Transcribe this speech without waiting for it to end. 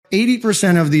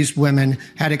80% of these women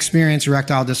had experienced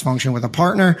erectile dysfunction with a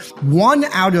partner. 1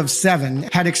 out of 7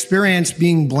 had experienced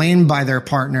being blamed by their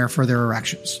partner for their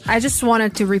erections. I just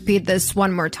wanted to repeat this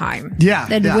one more time. Yeah.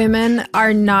 That women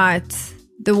are not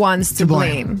the ones to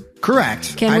blame.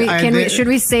 Correct. Should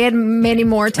we say it many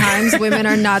more times? Women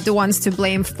are not the ones to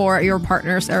blame for your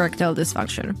partner's erectile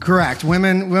dysfunction. Correct.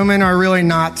 Women are really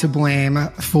not to blame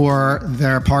for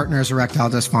their partner's erectile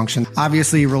dysfunction.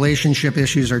 Obviously, relationship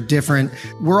issues are different.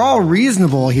 We're all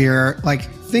reasonable here.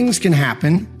 Like, things can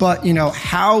happen, but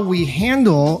how we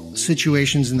handle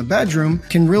situations in the bedroom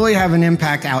can really have an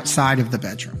impact outside of the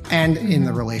bedroom and in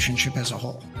the relationship as a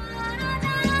whole.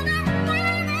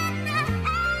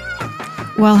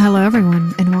 Well, hello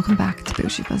everyone, and welcome back to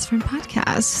Bougie Best Friend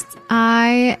Podcast.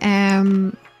 I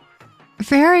am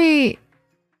very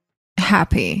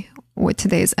happy with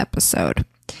today's episode.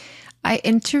 I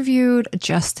interviewed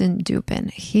Justin Dubin.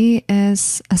 He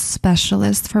is a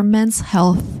specialist for men's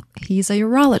health. He's a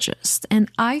urologist,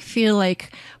 and I feel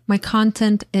like my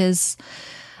content is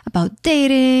about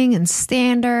dating and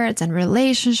standards and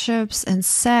relationships and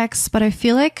sex, but I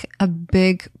feel like a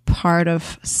big part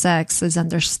of sex is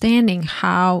understanding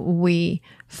how we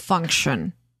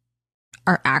function,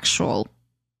 our actual,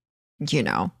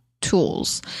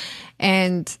 tools.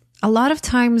 And a lot of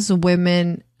times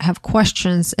women have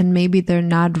questions and maybe they're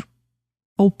not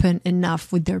open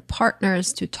enough with their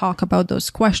partners to talk about those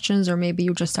questions, or maybe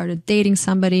you just started dating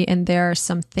somebody and there are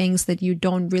some things that you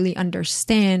don't really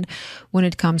understand when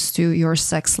it comes to your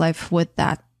sex life with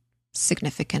that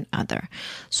significant other.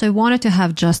 So I wanted to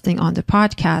have Justin on the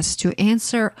podcast to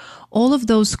answer all of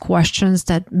those questions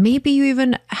that maybe you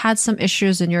even had some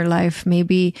issues in your life.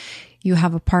 Maybe you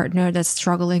have a partner that's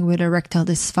struggling with erectile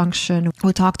dysfunction.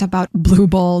 We talked about blue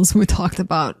balls. We talked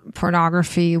about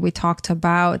pornography. We talked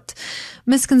about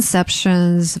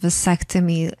misconceptions,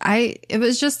 vasectomy. It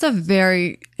was just a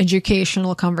very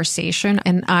educational conversation,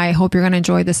 and I hope you're going to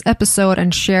enjoy this episode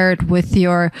and share it with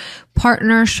your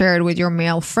partner, share it with your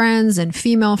male friends and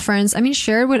female friends.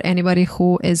 Share it with anybody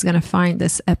who is going to find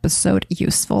this episode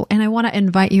useful. And I want to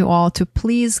invite you all to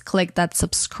please click that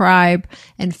subscribe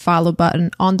and follow button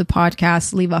on the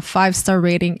podcast. Leave a 5-star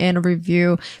rating and a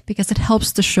review because it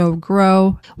helps the show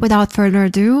grow. Without further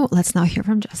ado, let's now hear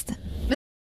from Justin.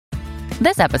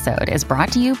 This episode is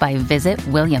brought to you by Visit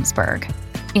Williamsburg.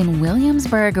 In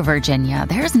Williamsburg, Virginia,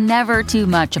 there's never too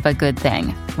much of a good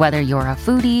thing. Whether you're a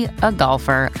foodie, a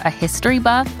golfer, a history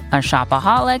buff, a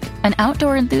shopaholic, an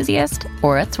outdoor enthusiast,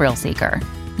 or a thrill seeker,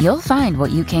 you'll find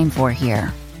what you came for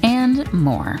here and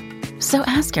more. So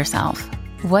ask yourself,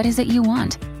 what is it you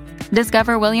want?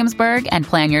 Discover Williamsburg and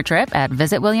plan your trip at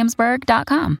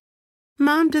visitwilliamsburg.com.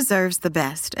 Mom deserves the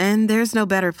best, and there's no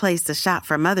better place to shop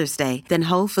for Mother's Day than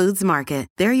Whole Foods Market.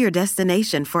 They're your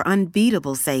destination for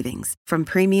unbeatable savings, from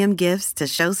premium gifts to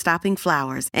show-stopping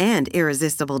flowers and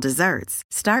irresistible desserts.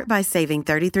 Start by saving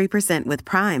 33% with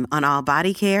Prime on all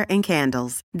body care and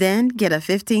candles. Then get a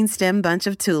 15-stem bunch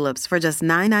of tulips for just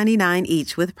 $9.99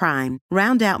 each with Prime.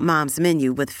 Round out Mom's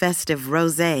menu with festive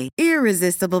rosé,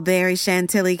 irresistible berry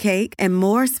chantilly cake, and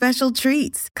more special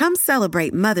treats. Come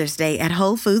celebrate Mother's Day at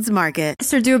Whole Foods Market.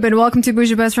 Mr. Dubin, welcome to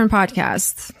Bougie Best Friend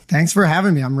Podcast. Thanks for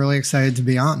having me. I'm really excited to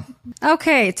be on.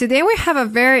 Okay, today we have a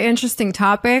very interesting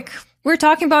topic. We're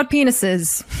talking about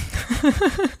penises.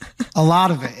 A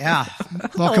lot of it, yeah.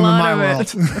 Welcome to my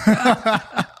world.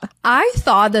 I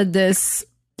thought that this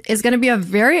is going to be a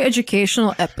very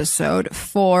educational episode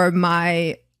for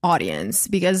my audience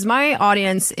because my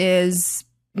audience is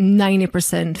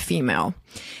 90% female.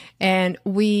 And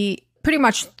we pretty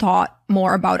much thought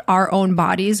more about our own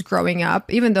bodies growing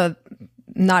up, even though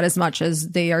not as much as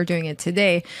they are doing it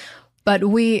today. But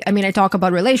I talk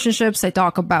about relationships, I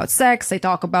talk about sex, I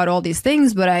talk about all these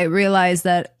things, but I realized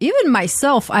that even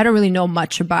myself, I don't really know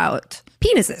much about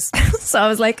penises. So I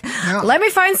was like, Let me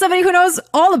find somebody who knows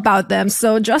all about them.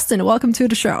 So Justin, welcome to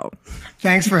the show.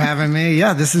 Thanks for having me.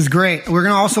 Yeah, this is great. We're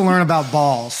going to also learn about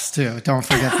balls too. Don't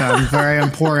forget them. Very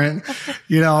important. All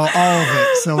of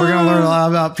it. So we're going to learn a lot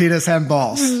about penis and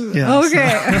balls. Yeah,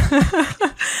 okay.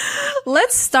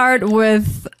 Let's start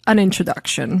with an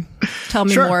introduction. Tell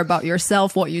me more about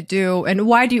yourself, what you do, and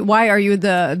why are you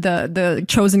the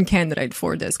chosen candidate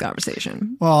for this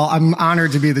conversation? Well, I'm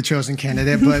honored to be the chosen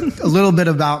candidate, but a little bit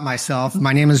about myself.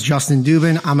 My name is Justin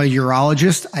Dubin. I'm a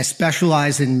urologist. I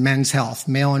specialize in men's health,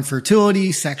 male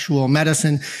infertility, sexual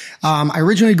medicine. I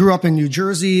originally grew up in New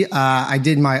Jersey. I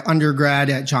did my undergrad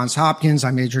at Johns Hopkins.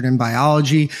 I majored in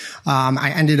biology.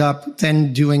 I ended up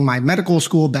then doing my medical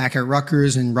school back at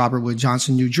Rutgers in Robert Wood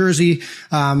Johnson, New Jersey.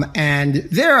 And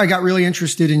there I got really really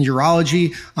interested in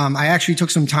urology. I actually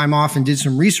took some time off and did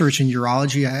some research in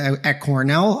urology at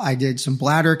Cornell. I did some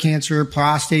bladder cancer,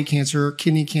 prostate cancer,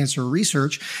 kidney cancer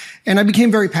research, and I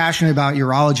became very passionate about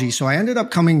urology. So I ended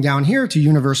up coming down here to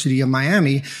University of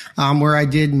Miami, where I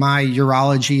did my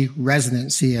urology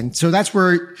residency. And so that's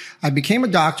where I became a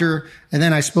doctor. And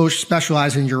then I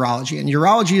specialized in urology. And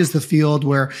urology is the field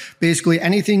where basically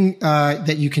anything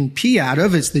that you can pee out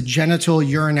of, it's the genital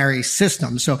urinary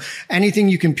system. So anything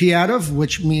you can pee out of,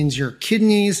 which means your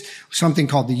kidneys, something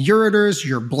called the ureters,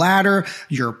 your bladder,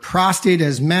 your prostate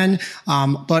as men,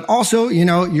 but also,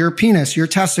 your penis, your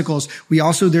testicles.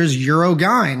 There's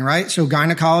urogyne, right? So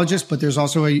gynecologist, but there's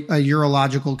also a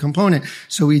urological component.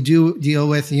 So we do deal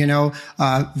with,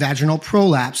 vaginal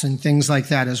prolapse and things like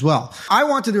that as well. I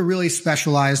wanted to really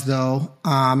specialize though,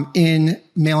 in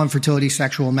male infertility,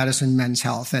 sexual medicine, men's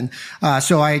health. And,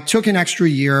 so I took an extra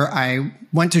year. I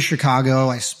went to Chicago.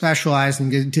 I specialized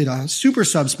and did a super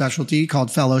subspecialty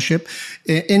called fellowship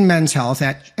in men's health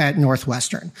at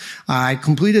Northwestern. I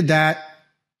completed that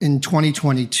in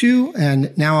 2022,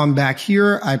 and now I'm back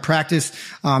here. I practice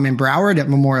in Broward at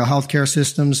Memorial Healthcare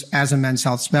Systems as a men's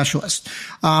health specialist.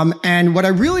 And what I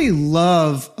really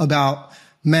love about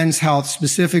men's health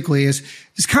specifically is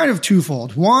kind of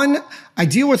twofold. One, I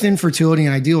deal with infertility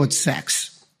and I deal with sex.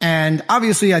 And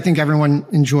obviously, I think everyone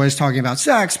enjoys talking about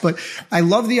sex, but I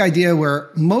love the idea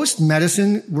where most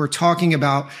medicine, we're talking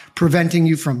about preventing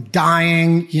you from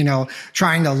dying,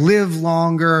 trying to live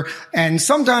longer, and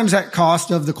sometimes at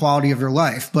cost of the quality of your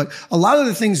life. But a lot of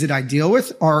the things that I deal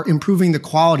with are improving the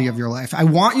quality of your life. I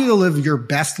want you to live your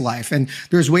best life, and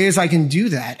there's ways I can do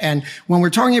that. And when we're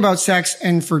talking about sex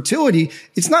and fertility,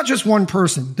 it's not just one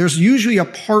person. There's usually a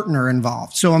partner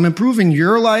involved. So I'm improving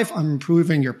your life, I'm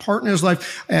improving your partner's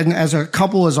life, and as a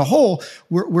couple as a whole,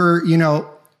 we're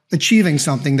achieving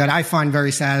something that I find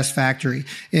very satisfactory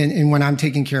in when I'm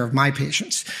taking care of my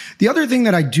patients. The other thing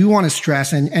that I do want to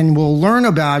stress, and we'll learn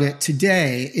about it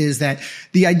today, is that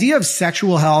the idea of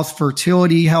sexual health,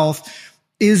 fertility health,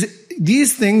 is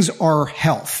these things are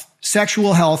health.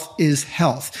 Sexual health is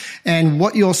health. And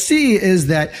what you'll see is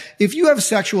that if you have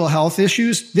sexual health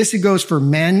issues, this goes for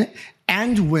men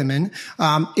and women,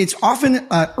 it's often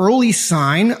an early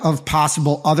sign of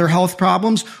possible other health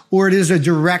problems, or it is a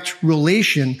direct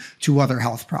relation to other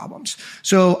health problems.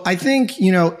 So I think,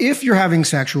 if you're having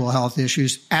sexual health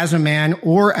issues as a man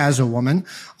or as a woman,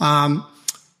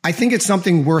 I think it's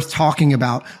something worth talking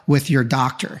about with your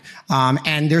doctor.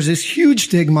 And there's this huge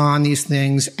stigma on these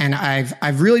things. And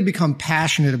I've really become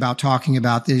passionate about talking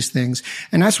about these things.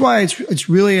 And that's why it's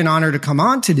really an honor to come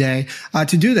on today,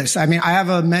 to do this. I mean, I have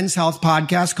a men's health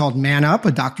podcast called Man Up,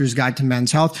 a doctor's guide to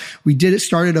men's health. We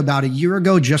started about a year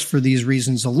ago just for these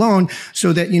reasons alone,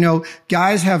 so that,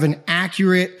 guys have an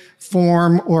accurate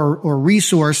form or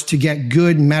resource to get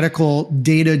good medical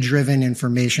data-driven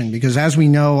information. Because as we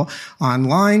know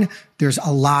online, there's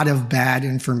a lot of bad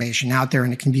information out there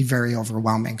and it can be very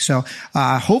overwhelming. So,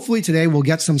 hopefully today we'll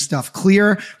get some stuff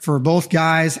clear for both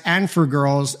guys and for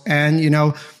girls, and,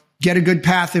 get a good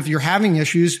path. If you're having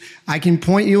issues, we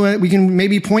can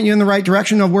maybe point you in the right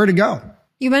direction of where to go.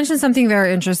 You mentioned something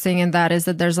very interesting, and that is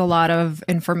that there's a lot of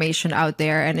information out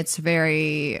there, and it's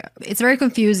very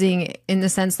confusing in the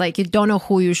sense like you don't know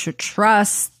who you should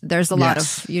trust. There's a lot of,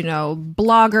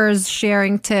 bloggers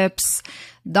sharing tips,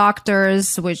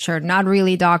 doctors, which are not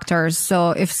really doctors.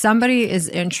 So if somebody is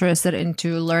interested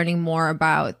into learning more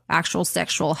about actual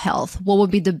sexual health, what would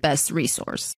be the best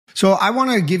resource? So I want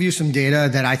to give you some data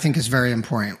that I think is very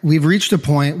important. We've reached a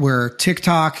point where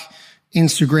TikTok,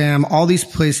 Instagram, all these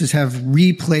places have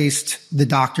replaced the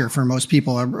doctor for most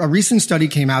people. A recent study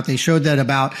came out. They showed that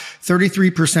about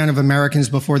 33% of Americans,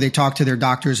 before they talk to their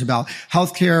doctors about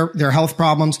healthcare, their health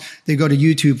problems, they go to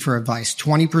YouTube for advice.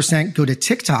 20% go to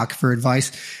TikTok for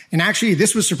advice. And actually,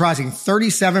 this was surprising.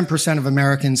 37% of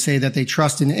Americans say that they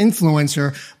trust an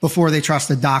influencer before they trust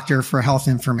a doctor for health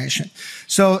information.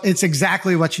 So it's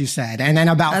exactly what you said. And then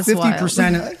about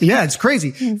 50%, yeah, it's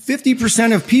crazy.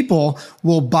 50% of people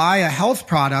will buy a health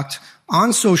product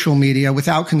on social media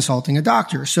without consulting a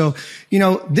doctor. So,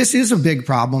 this is a big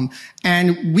problem.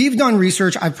 And we've done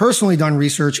research. I've personally done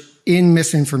research in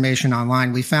misinformation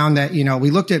online. We found that, we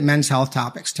looked at men's health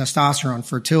topics, testosterone,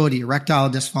 fertility, erectile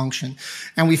dysfunction.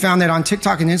 And we found that on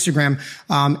TikTok and Instagram,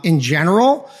 in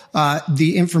general,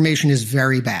 the information is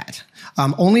very bad.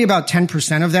 Only about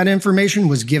 10% of that information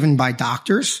was given by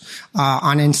doctors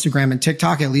on Instagram and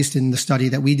TikTok, at least in the study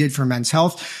that we did for men's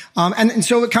health. And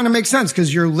so it kind of makes sense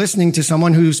because you're listening to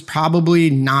someone who's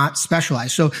probably not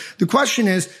specialized. So the question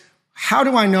is, how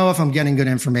do I know if I'm getting good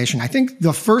information? I think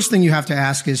the first thing you have to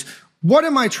ask is, what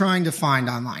am I trying to find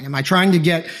online? Am I trying to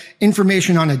get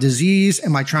information on a disease?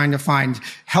 Am I trying to find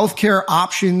healthcare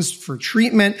options for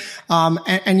treatment?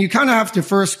 And you kind of have to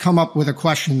first come up with a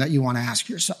question that you want to ask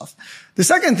yourself. The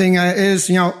second thing is,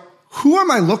 who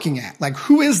am I looking at? Like,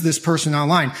 who is this person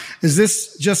online? Is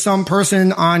this just some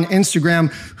person on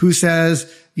Instagram who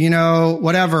says,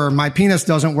 whatever, my penis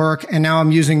doesn't work, and now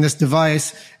I'm using this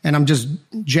device and I'm just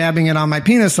jabbing it on my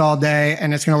penis all day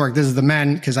and it's going to work? This is the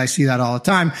men, because I see that all the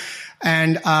time.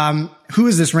 And who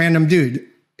is this random dude?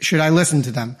 Should I listen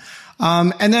to them?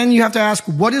 And then you have to ask,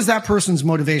 what is that person's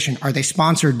motivation? Are they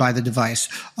sponsored by the device?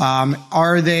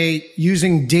 Are they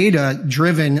using data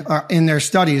driven in their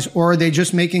studies, or are they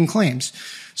just making claims?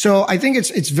 So I think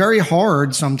it's very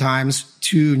hard sometimes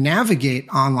to navigate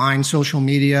online, social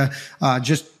media,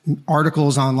 just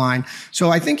articles online. So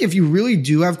I think if you really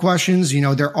do have questions,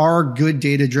 there are good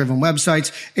data-driven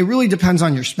websites. It really depends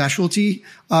on your specialty,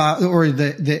 or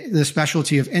the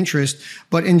specialty of interest.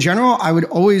 But in general, I would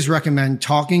always recommend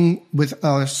talking with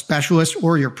a specialist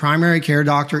or your primary care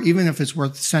doctor, even if it's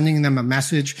worth sending them a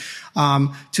message,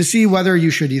 to see whether you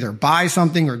should either buy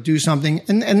something or do something.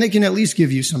 And they can at least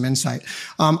give you some insight.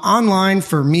 Online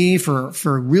for me,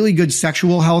 for really good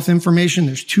sexual health information,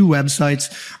 there's 2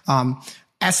 websites.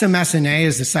 SMSNA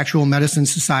is the Sexual Medicine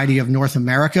Society of North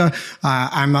America.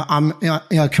 I'm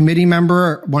a committee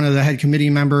member, one of the head committee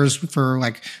members for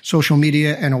like social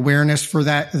media and awareness for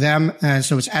them.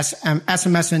 So it's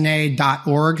smsna.org.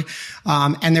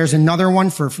 And there's another one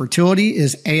for fertility,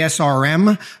 is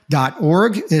asrm.org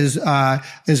is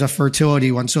a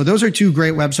fertility one. So those are 2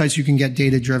 great websites. You can get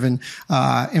data-driven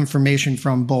information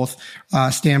from both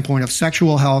standpoint of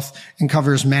sexual health, and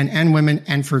covers men and women,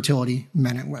 and fertility,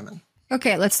 men and women.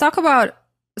 Okay, let's talk about,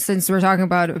 since we're talking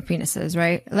about penises,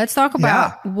 right? Let's talk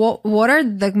about what are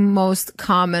the most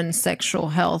common sexual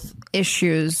health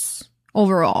issues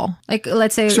overall? Like,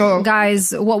 let's say,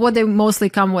 guys, what they mostly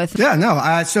come with? So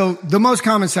the most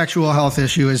common sexual health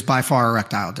issue is by far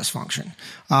erectile dysfunction.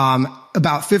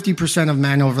 About 50% of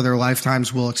men over their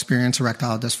lifetimes will experience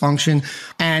erectile dysfunction.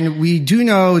 And we do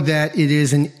know that it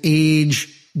is an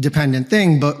age dependent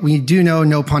thing, but we do know,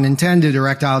 no pun intended,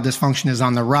 erectile dysfunction is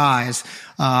on the rise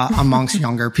amongst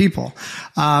younger people.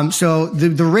 So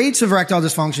the rates of erectile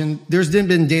dysfunction, there's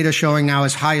been data showing now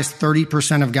as high as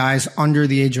 30% of guys under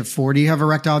the age of 40 have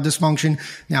erectile dysfunction.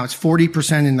 Now it's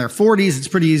 40% in their 40s. It's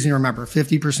pretty easy to remember.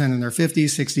 50% in their 50s,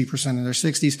 60% in their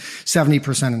 60s,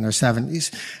 70% in their 70s.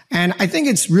 And I think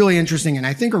it's really interesting. And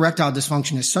I think erectile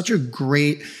dysfunction is such a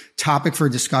great topic for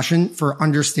discussion for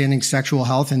understanding sexual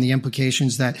health and the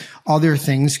implications that other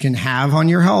things can have on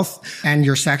your health and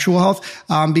your sexual health.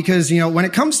 Because, when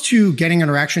it comes to getting an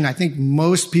erection, I think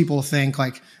most people think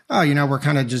like, oh, we're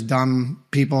kind of just dumb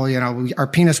people. Our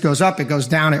penis goes up, it goes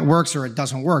down, it works or it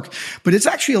doesn't work. But it's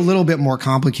actually a little bit more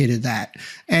complicated than that.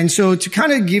 And so to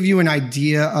kind of give you an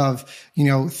idea of,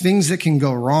 things that can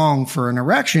go wrong for an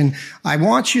erection, I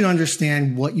want you to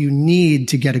understand what you need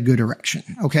to get a good erection.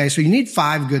 Okay. So you need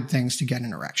 5 good things to get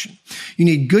an erection. You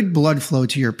need good blood flow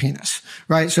to your penis,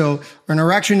 right? So an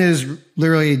erection is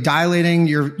literally dilating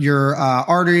your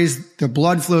arteries, the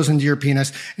blood flows into your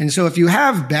penis. And so if you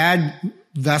have bad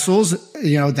vessels,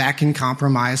 that can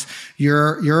compromise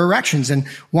your erections. And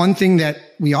one thing that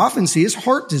we often see is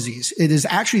heart disease. It is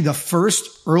actually the first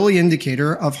early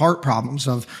indicator of heart problems,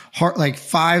 of heart, like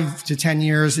 5 to 10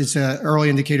 years. It's an early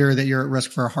indicator that you're at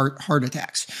risk for heart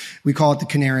attacks. We call it the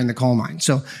canary in the coal mine.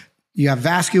 So you have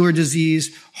vascular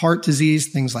disease, heart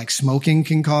disease, things like smoking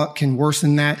can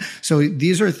worsen that. So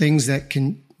these are things that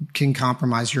can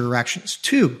compromise your erections.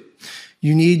 2,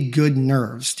 you need good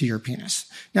nerves to your penis.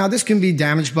 Now, this can be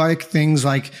damaged by things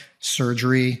like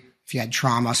surgery, if you had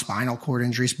trauma, spinal cord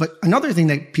injuries. But another thing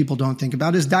that people don't think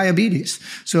about is diabetes.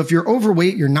 So if you're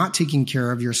overweight, you're not taking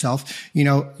care of yourself.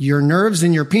 Your nerves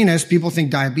in your penis, people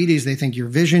think diabetes, they think your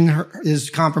vision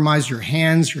is compromised, your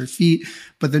hands, your feet.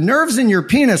 But the nerves in your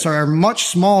penis are much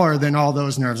smaller than all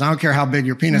those nerves. I don't care how big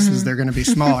your penis is, they're going to be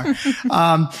smaller.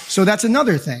 So that's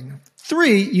another thing.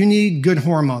 3, you need good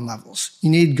hormone levels. You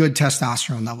need good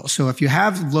testosterone levels. So if you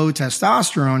have low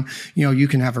testosterone, you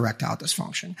can have erectile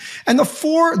dysfunction. And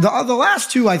the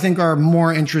last 2, I think, are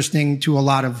more interesting to a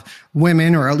lot of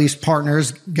women, or at least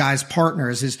guys'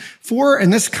 partners, is 4,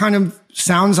 and this kind of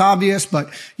sounds obvious, but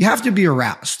you have to be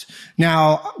aroused.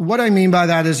 Now, what I mean by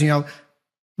that is,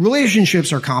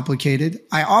 relationships are complicated.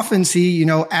 I often see,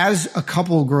 as a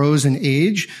couple grows in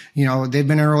age, they've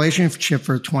been in a relationship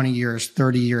for 20 years,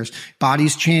 30 years.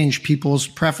 Bodies change, people's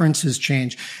preferences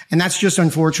change. And that's just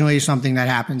unfortunately something that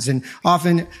happens. And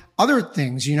often other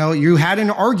things. You had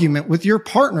an argument with your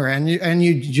partner and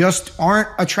you just aren't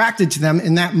attracted to them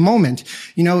in that moment.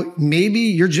 Maybe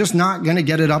you're just not going to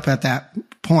get it up at that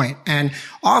point. And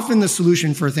often the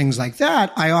solution for things like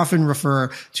that, I often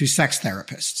refer to sex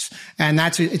therapists. And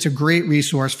it's a great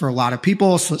resource for a lot of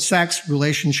people, sex,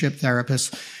 relationship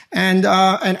therapists. And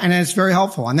it's very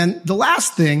helpful. And then the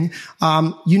last thing,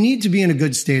 you need to be in a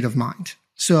good state of mind.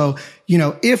 So,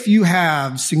 if you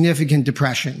have significant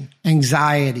depression,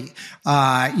 anxiety,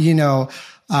 any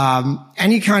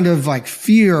kind of like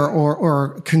fear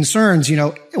or concerns,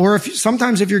 or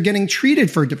sometimes if you're getting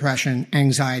treated for depression,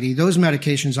 anxiety, those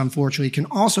medications unfortunately can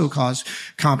also cause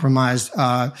compromised,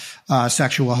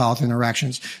 sexual health and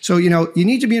erections. So, you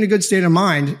need to be in a good state of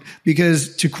mind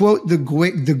because to quote the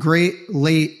great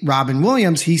late Robin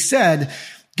Williams, he said,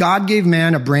 God gave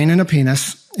man a brain and a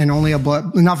penis and only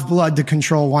enough blood to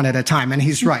control one at a time. And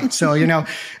he's right. So,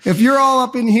 if you're all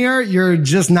up in here, you're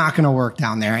just not going to work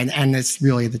down there. And it's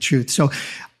really the truth. So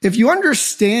if you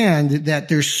understand that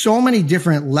there's so many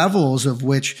different levels of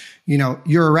which,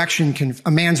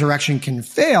 a man's erection can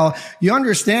fail, you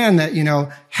understand that,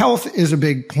 health is a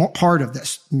big part of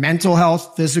this. Mental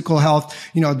health, physical health,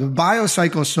 the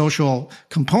biopsychosocial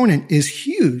component is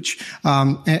huge,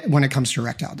 when it comes to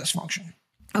erectile dysfunction.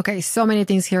 Okay, so many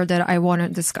things here that I want to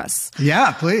discuss.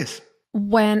 Yeah, please.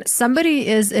 When somebody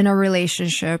is in a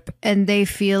relationship and they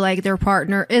feel like their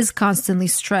partner is constantly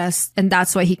stressed and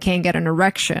that's why he can't get an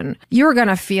erection, you're going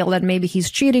to feel that maybe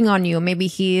he's cheating on you. Maybe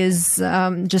he is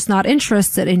just not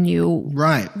interested in you.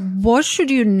 Right. What should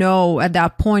you know at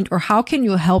that point, or how can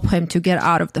you help him to get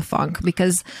out of the funk?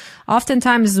 Because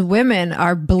oftentimes women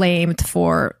are blamed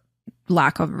for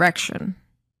lack of erection.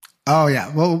 Oh,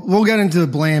 yeah. Well, we'll get into the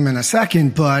blame in a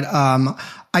second, but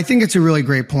I think it's a really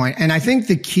great point. And I think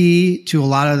the key to a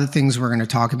lot of the things we're going to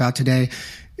talk about today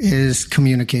is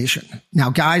communication. Now,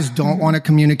 guys don't want to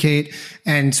communicate,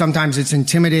 and sometimes it's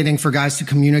intimidating for guys to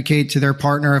communicate to their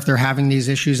partner if they're having these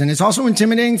issues. And it's also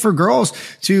intimidating for girls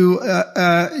to,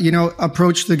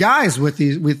 approach the guys with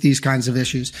these kinds of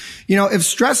issues. If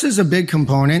stress is a big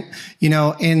component,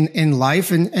 in life,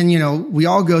 and we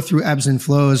all go through ebbs and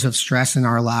flows of stress in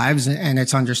our lives, and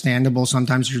it's understandable.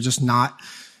 Sometimes you're just not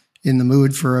in the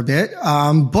mood for a bit.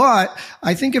 But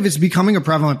I think if it's becoming a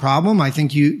prevalent problem, I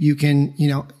think you can,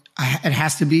 it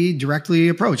has to be directly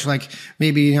approached. Like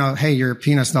maybe, hey, your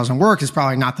penis doesn't work is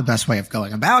probably not the best way of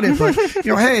going about it. But,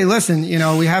 hey, listen,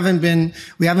 we haven't been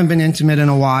intimate in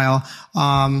a while.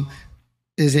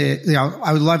 Is it,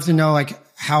 I would love to know, like,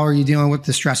 how are you dealing with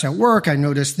the stress at work? I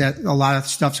noticed that a lot of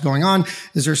stuff's going on.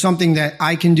 Is there something that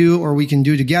I can do or we can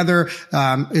do together?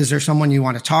 Is there someone you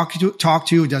want to talk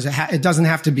to? It doesn't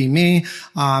have to be me.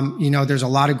 There's a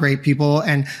lot of great people.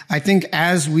 And I think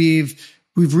as we've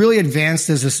really advanced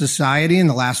as a society in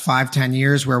the last 5-10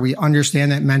 years, where we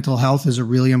understand that mental health is a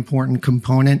really important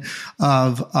component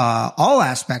of all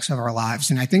aspects of our lives.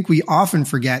 And I think we often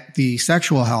forget the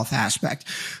sexual health aspect.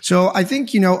 So I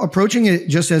think, approaching it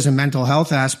just as a mental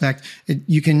health aspect,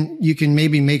 you can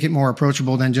maybe make it more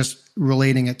approachable than just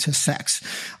relating it to sex.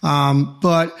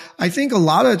 But I think a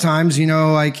lot of times, you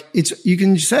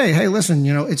can say, hey, listen,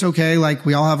 it's okay. Like,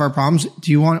 we all have our problems.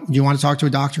 Do you want to talk to a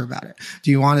doctor about it?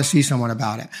 Do you want to see someone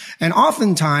about it? And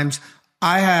oftentimes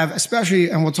I have,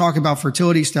 especially, and we'll talk about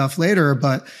fertility stuff later,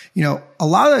 but, a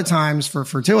lot of the times for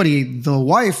fertility, the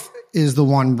wife is the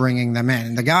one bringing them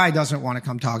in. The guy doesn't want to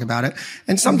come talk about it.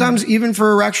 And sometimes even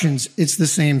for erections, it's the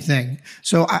same thing.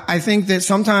 So I think that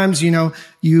sometimes,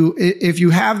 if you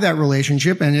have that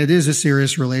relationship and it is a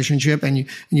serious relationship and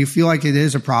you feel like it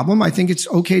is a problem, I think it's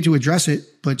okay to address it,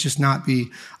 but just not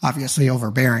be obviously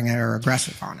overbearing or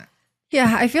aggressive on it.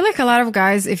 Yeah, I feel like a lot of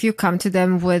guys, if you come to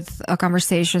them with a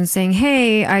conversation saying,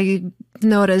 hey, I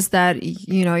noticed that,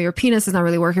 your penis is not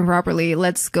really working properly,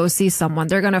 let's go see someone,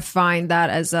 they're going to find that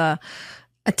as a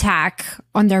attack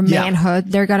on their manhood.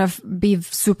 Yeah. They're going to be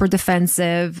super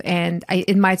defensive, and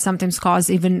it might sometimes cause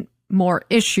even more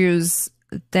issues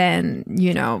than,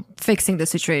 fixing the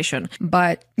situation.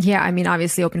 But yeah,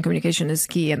 obviously open communication is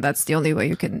key, and that's the only way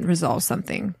you can resolve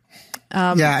something.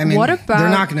 What about, they're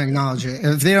not going to acknowledge it.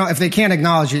 If they can't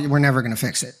acknowledge it, we're never going to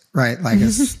fix it, right? Like,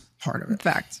 it's part of it.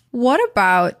 Fact. What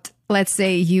about, let's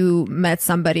say you met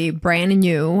somebody brand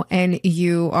new and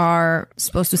you are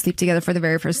supposed to sleep together for the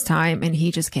very first time and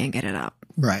he just can't get it up.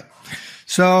 Right.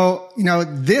 So,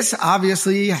 this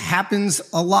obviously happens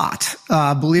a lot,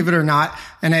 believe it or not.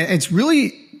 And it's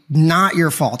really not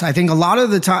your fault. I think a lot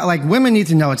of the time, like, women need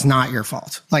to know it's not your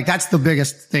fault. Like, that's the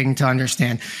biggest thing to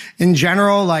understand. In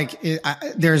general, like,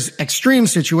 there's extreme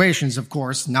situations, of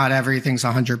course. Not everything's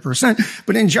 100%,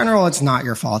 but in general, it's not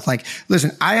your fault. Like,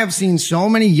 listen, I have seen so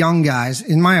many young guys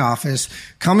in my office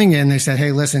coming in. They said,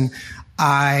 hey, listen,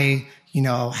 I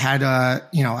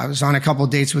was on a couple of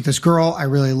dates with this girl. I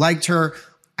really liked her.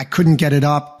 I couldn't get it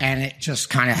up, and it just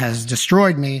kind of has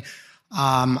destroyed me.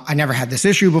 I never had this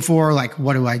issue before. Like,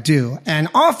 what do I do? And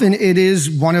often it is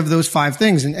one of those 5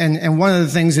 things. And one of the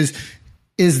things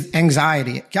is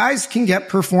anxiety. Guys can get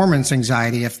performance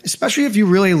anxiety. Especially if you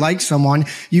really like someone,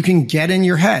 you can get in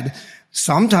your head.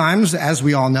 Sometimes, as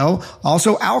we all know,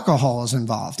 also alcohol is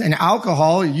involved, and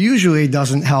alcohol usually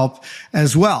doesn't help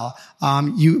as well.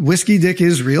 Whiskey dick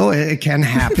is real. It can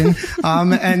happen.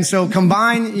 And so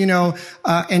combine,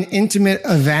 an intimate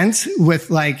event with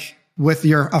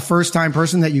a first time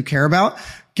person that you care about.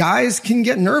 Guys can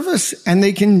get nervous and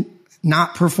they can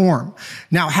not perform.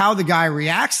 Now, how the guy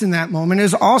reacts in that moment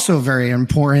is also very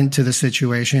important to the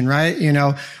situation, right?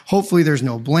 Hopefully there's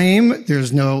no blame.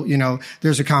 There's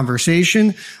there's a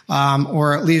conversation,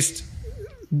 or at least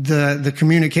the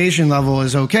communication level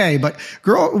is okay. But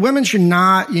women should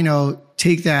not,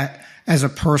 take that as a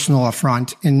personal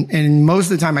affront. And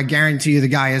most of the time, I guarantee you the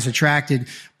guy is attracted,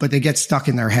 but they get stuck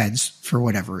in their heads for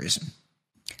whatever reason.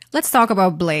 Let's talk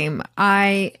about blame.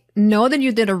 I know that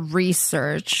you did a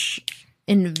research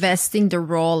investing the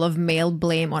role of male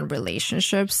blame on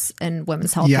relationships and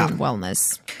women's health and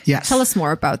wellness. Yes. Tell us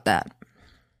more about that.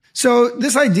 So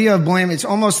this idea of blame, it's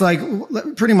almost like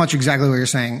pretty much exactly what you're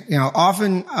saying.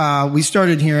 Often we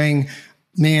started hearing,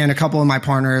 a couple of my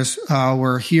partners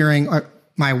were hearing,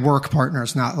 my work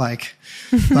partners, not like,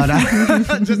 but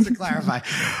just to clarify.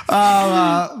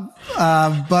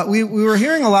 But we were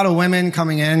hearing a lot of women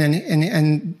coming in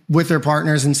and with their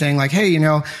partners and saying like, hey,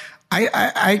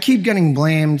 I keep getting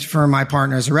blamed for my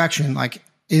partner's erection. Like,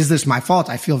 is this my fault?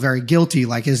 I feel very guilty.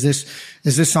 Like, is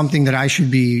this something that I should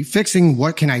be fixing?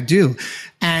 What can I do?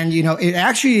 And, it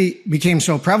actually became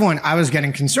so prevalent. I was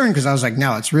getting concerned because I was like,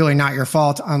 no, it's really not your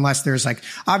fault unless there's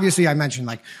obviously I mentioned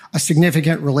a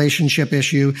significant relationship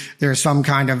issue. There's some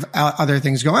kind of other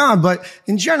things going on, but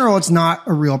in general, it's not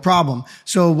a real problem.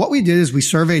 So what we did is we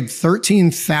surveyed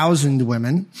 13,000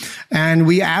 women and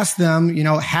we asked them,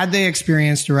 had they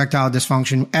experienced erectile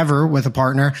dysfunction ever with a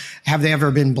partner? Have they ever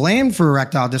been blamed for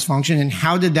erectile dysfunction? And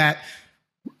how did that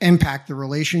impact the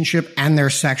relationship and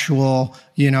their sexual,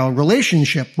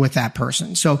 relationship with that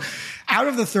person? So out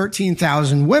of the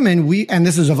 13,000 women, and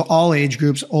this is of all age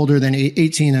groups older than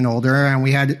 18 and older, and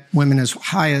we had women as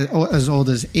high as old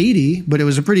as 80, but it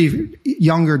was a pretty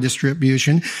younger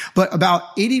distribution. But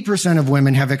about 80% of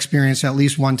women have experienced at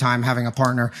least one time having a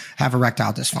partner have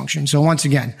erectile dysfunction. So once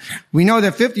again, we know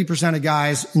that 50% of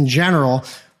guys in general,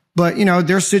 but,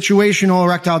 there's situational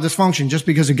erectile dysfunction. Just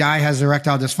because a guy has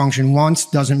erectile dysfunction once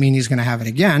doesn't mean he's going to have it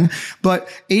again. But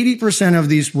 80% of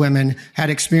these women had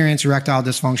experienced erectile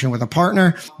dysfunction with a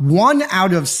partner. 1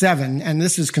 out of 7, and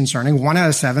this is concerning, 1 out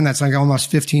of 7, that's like almost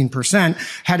 15%,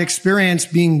 had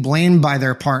experienced being blamed by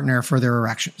their partner for their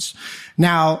erections.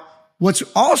 Now, what's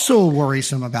also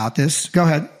worrisome about this, go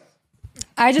ahead.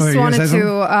 I just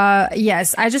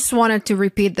wanted to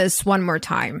repeat this one more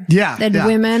time. That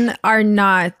women are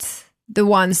not the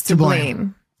ones to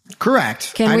blame.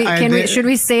 Correct. Should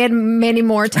we say it many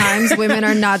more times? Women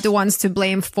are not the ones to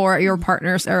blame for your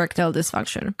partner's erectile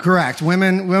dysfunction. Correct.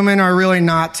 Women are really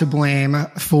not to blame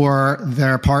for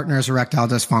their partner's erectile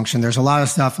dysfunction. There's a lot of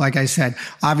stuff. Like I said,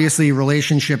 obviously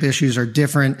relationship issues are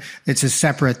different. It's a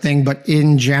separate thing, but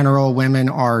in general, women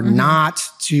are not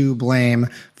to blame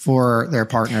for their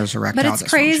partner's erectile dysfunction. But it's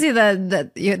crazy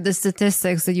that the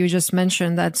statistics that you just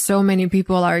mentioned, that so many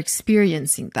people are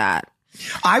experiencing that.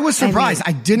 I was surprised.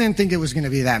 I didn't think it was going to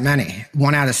be that many.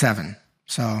 1 out of 7.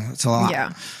 So it's a lot.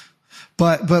 Yeah.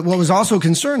 But what was also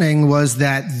concerning was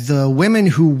that the women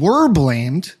who were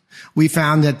blamed, we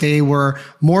found that they were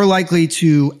more likely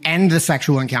to end the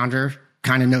sexual encounter.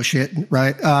 Kind of no shit,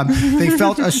 right? They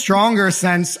felt a stronger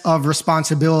sense of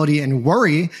responsibility and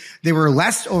worry. They were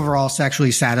less overall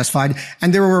sexually satisfied,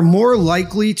 and they were more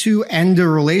likely to end a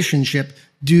relationship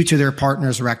due to their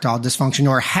partner's erectile dysfunction,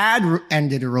 or had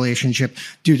ended a relationship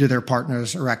due to their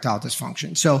partner's erectile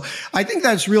dysfunction. So I think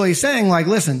that's really saying,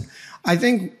 listen, I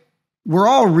think we're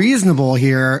all reasonable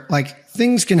here.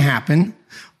 Things can happen,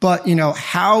 but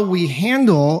how we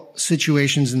handle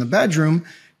situations in the bedroom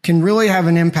can really have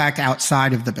an impact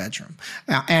outside of the bedroom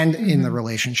and in the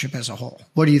relationship as a whole.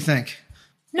 What do you think?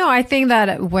 No, I think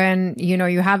that when,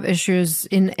 you have issues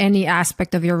in any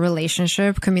aspect of your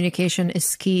relationship, communication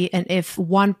is key. And if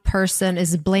one person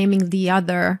is blaming the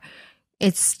other,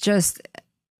 it's just,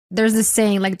 there's this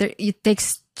saying, like, it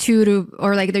takes two to,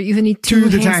 or like there, you need two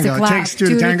hands to clap. It takes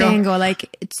two to tango.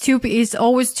 Like it's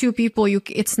always two people.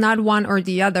 It's not one or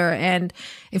the other. And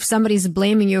if somebody's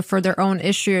blaming you for their own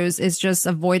issues, it's just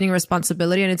avoiding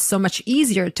responsibility. And it's so much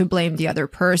easier to blame the other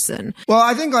person. Well,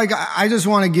 I think I just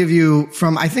want to give you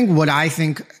I think what I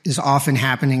think is often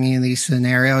happening in these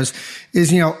scenarios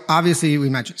is, obviously we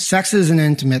mentioned sex is an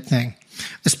intimate thing,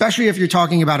 especially if you're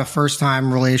talking about a first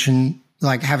time relation,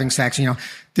 like having sex,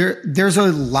 there's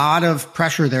a lot of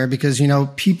pressure there because,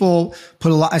 people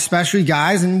put a lot, especially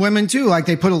guys and women too, like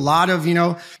they put a lot of,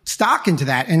 stock into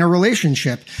that in a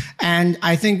relationship. And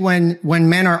I think when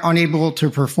men are unable to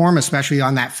perform, especially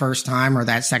on that first time or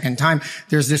that second time,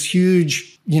 there's this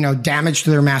huge, damage to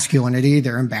their masculinity.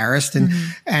 They're embarrassed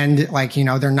and like,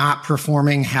 they're not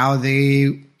performing how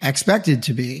they expected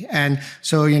to be. And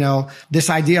so,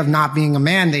 this idea of not being a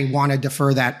man, they want to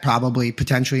defer that probably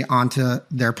potentially onto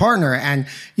their partner. And,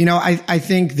 I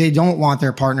think they don't want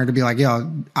their partner to be like,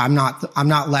 I'm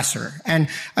not lesser. And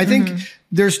I think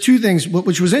there's two things,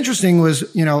 which was interesting was,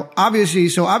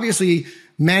 obviously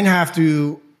men have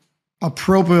to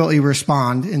appropriately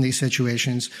respond in these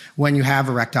situations when you have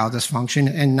erectile dysfunction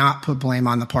and not put blame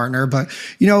on the partner. But,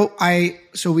 when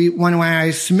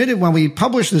we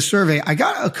published the survey, I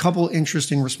got a couple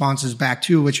interesting responses back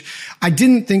too, which I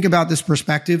didn't think about this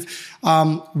perspective.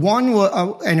 One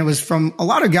was, and it was from a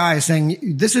lot of guys saying,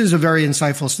 this is a very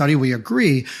insightful study. We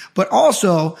agree. But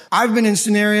also I've been in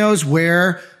scenarios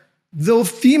where the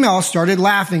female started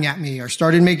laughing at me or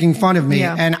started making fun of me.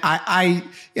 Yeah.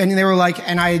 And they were like,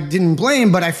 and I didn't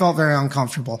blame, but I felt very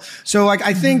uncomfortable. So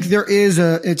I think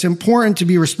it's important to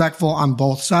be respectful on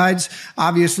both sides.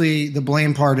 Obviously the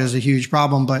blame part is a huge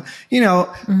problem, but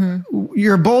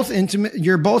you're both intimate.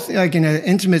 You're both like in an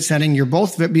intimate setting. You're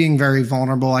both being very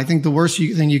vulnerable. I think the worst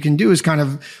thing you can do is kind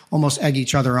of almost egg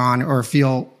each other on or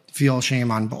feel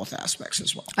shame on both aspects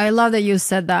as well. I love that you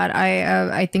said that.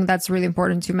 I think that's really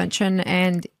important to mention.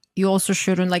 And you also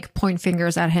shouldn't like point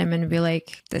fingers at him and be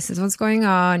like, this is what's going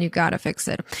on. You got to fix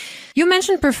it. You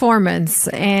mentioned performance,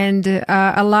 and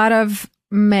a lot of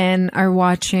men are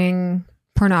watching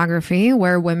pornography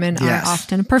where women are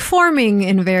often performing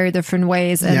in very different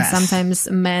ways. And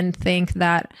sometimes men think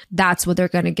that that's what they're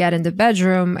going to get in the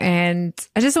bedroom. And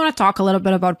I just want to talk a little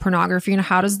bit about pornography and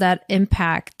how does that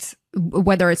impact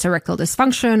whether it's erectile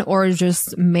dysfunction or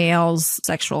just males'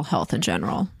 sexual health in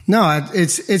general? No,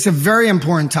 it's a very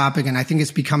important topic, and I think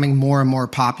it's becoming more and more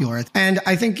popular. And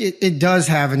I think it does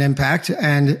have an impact.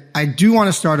 And I do want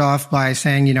to start off by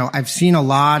saying, I've seen a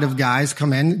lot of guys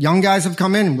come in, young guys have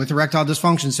come in with erectile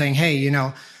dysfunction saying, hey,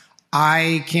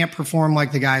 I can't perform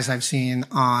like the guys I've seen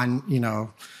on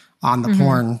the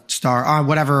porn star, on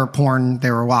whatever porn they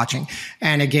were watching.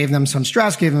 And it gave them some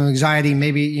stress, gave them anxiety.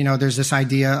 Maybe, there's this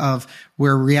idea of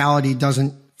where reality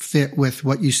doesn't fit with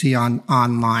what you see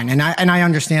online. And I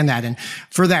understand that. And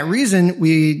for that reason,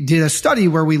 we did a study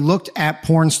where we looked at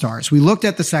porn stars. We looked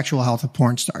at the sexual health of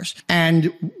porn stars.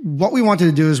 And what we wanted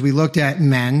to do is we looked at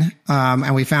men,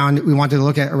 and we wanted to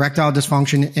look at erectile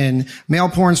dysfunction in male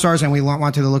porn stars, and we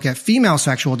wanted to look at female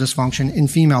sexual dysfunction in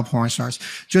female porn stars.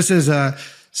 Just as a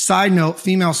side note,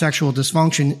 female sexual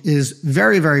dysfunction is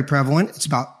very, very prevalent. It's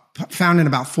found in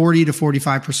about 40 to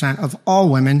 45% of all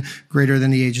women greater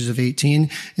than the ages of 18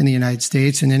 in the United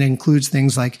States. And it includes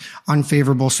things like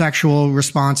unfavorable sexual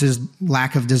responses,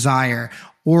 lack of desire,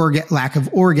 or lack of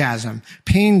orgasm,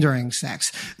 pain during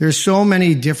sex. There's so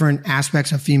many different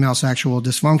aspects of female sexual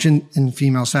dysfunction and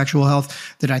female sexual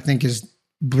health that I think is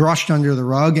brushed under the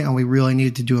rug, and we really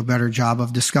need to do a better job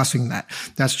of discussing that.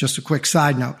 That's just a quick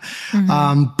side note.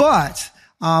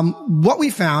 What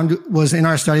we found was in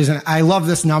our studies, and I love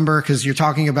this number because you're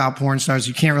talking about porn stars,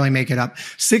 you can't really make it up.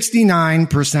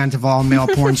 69% of all male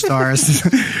porn stars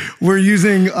were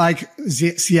using like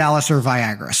Cialis or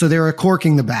Viagra. So they were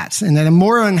corking the bats. And then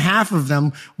more than half of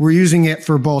them were using it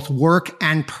for both work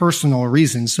and personal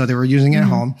reasons. So they were using it at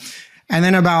home. And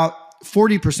then about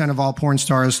 40% of all porn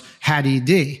stars had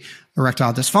ED,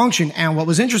 erectile dysfunction. And what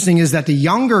was interesting is that the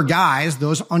younger guys,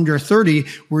 those under 30,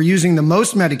 were using the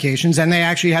most medications, and they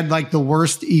actually had like the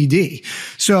worst ED.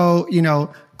 So,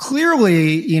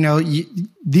 clearly,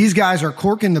 these guys are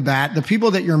corking the bat. The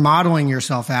people that you're modeling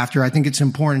yourself after, I think it's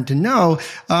important to know,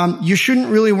 you shouldn't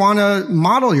really want to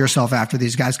model yourself after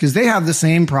these guys because they have the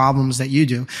same problems that you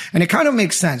do. And it kind of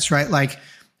makes sense, right? Like,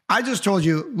 I just told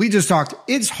you, we just talked,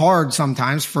 it's hard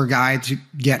sometimes for a guy to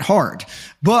get hard.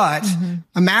 But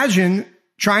imagine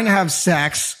trying to have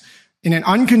sex in an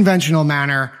unconventional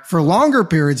manner for longer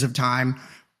periods of time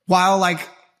while like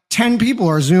 10 people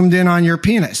are zoomed in on your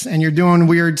penis and you're doing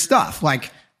weird stuff.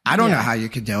 Like, I don't know how you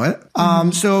could do it.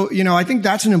 So, I think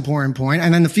that's an important point.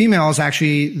 And then the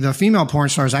female porn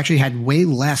stars actually had way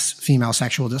less female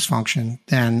sexual dysfunction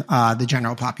than the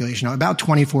general population, about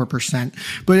 24%.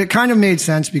 But it kind of made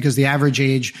sense because the average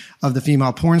age of the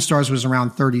female porn stars was around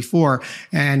 34.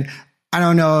 And I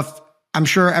don't know I'm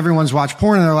sure everyone's watched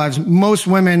porn in their lives. Most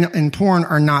women in porn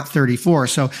are not 34.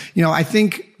 So, I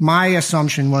think my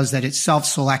assumption was that it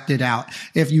self-selected out.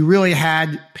 If you really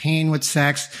had pain with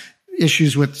sex,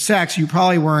 issues with sex, you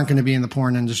probably weren't going to be in the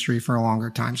porn industry for a longer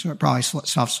time. So it probably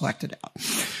self-selected out.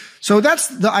 So that's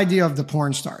the idea of the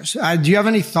porn stars. Do you have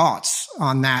any thoughts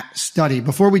on that study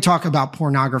before we talk about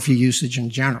pornography usage in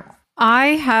general? I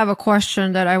have a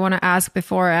question that I want to ask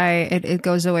before it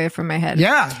goes away from my head.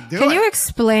 Yeah. Can you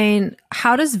explain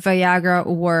how does Viagra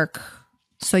work?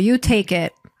 So you take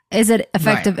it. Is it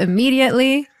effective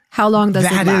immediately? How long does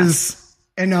it last? That is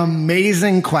an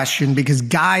amazing question because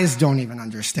guys don't even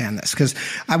understand this. Because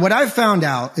what I've found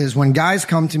out is when guys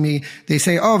come to me, they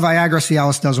say, oh, Viagra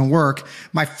Cialis doesn't work.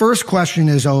 My first question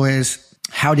is always,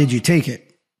 how did you take it?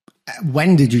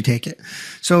 When did you take it?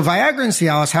 So Viagra and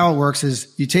Cialis, how it works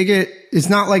is you take it. It's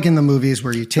not like in the movies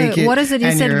where you take it. What is it?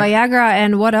 You said Viagra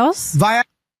and what else? Viagra,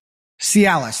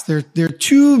 Cialis. They're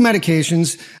two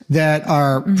medications that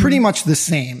are pretty much the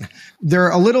same. They're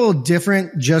a little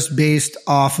different just based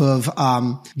off of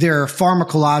their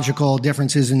pharmacological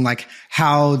differences in like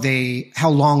how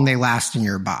long they last in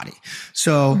your body.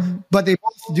 So, but they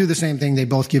both do the same thing. They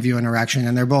both give you an erection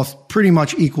and they're both pretty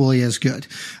much equally as good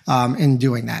in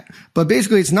doing that. But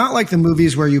basically, it's not like the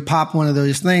movies where you pop one of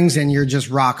those things and you're just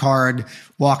rock hard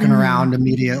walking around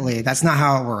immediately. That's not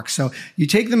how it works. So you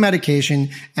take the medication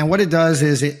and what it does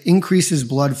is it increases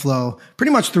blood flow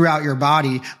pretty much throughout your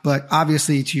body, but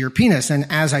obviously to your penis. And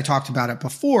as I talked about it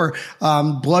before,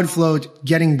 blood flow,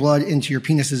 getting blood into your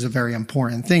penis is a very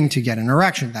important thing to get an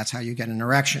erection. That's how you get an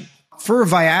erection. For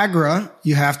Viagra,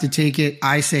 you have to take it,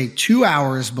 I say 2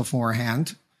 hours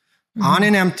beforehand on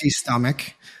an empty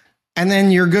stomach, and then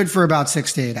you're good for about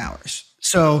 6 to 8 hours.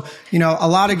 So, a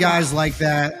lot of guys like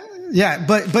that. Yeah,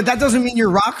 but that doesn't mean you're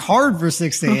rock hard for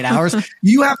 6 to 8 hours.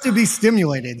 You have to be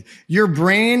stimulated. Your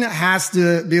brain has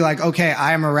to be like, okay,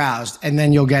 I am aroused, and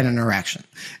then you'll get an erection.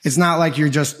 It's not like you're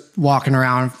just walking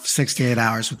around 6 to 8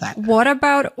 hours with that. What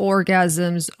about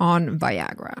orgasms on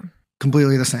Viagra?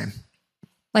 Completely the same.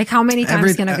 Like how many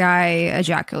times can a guy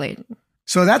ejaculate?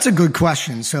 So that's a good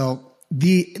question. So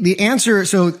the answer,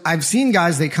 so I've seen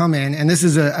guys, they come in, and this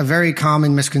is a very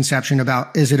common misconception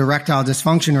about, is it erectile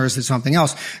dysfunction or is it something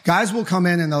else? Guys will come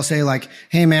in and they'll say like,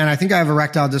 hey man, I think I have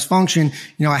erectile dysfunction.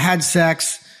 I had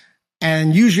sex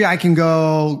and usually I can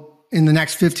go in the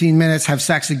next 15 minutes, have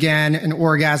sex again, an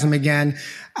orgasm again.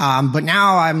 But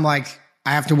now I'm like,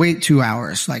 I have to wait 2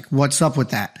 hours. Like, what's up with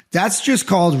that? That's just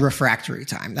called refractory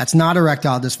time. That's not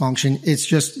erectile dysfunction. It's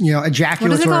just,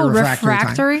 ejaculatory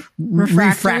refractory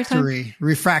time.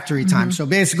 Refractory time. So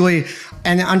basically,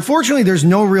 and unfortunately, there's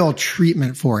no real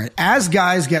treatment for it. As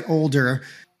guys get older,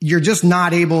 you're just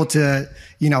not able to,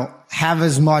 have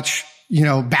as much,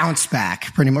 bounce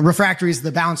back pretty much. Refractory is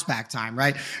the bounce back time,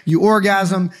 right? You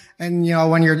orgasm and,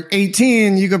 when you're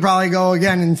 18, you could probably go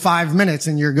again in 5 minutes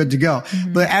and you're good to go.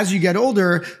 But as you get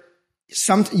older,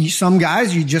 some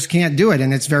guys, you just can't do it.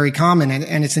 And it's very common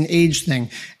and it's an age thing.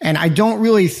 And I don't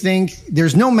really think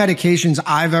there's no medications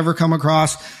I've ever come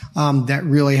across, that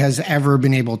really has ever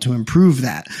been able to improve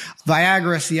that.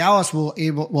 Viagra, Cialis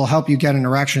will help you get an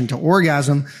erection to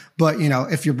orgasm. But,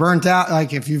 if you're burnt out,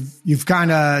 like if you've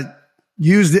kind of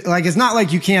used it, like it's not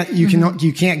like you can't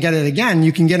get it again.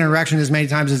 You can get an erection as many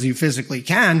times as you physically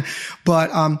can.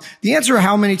 But the answer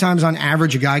how many times on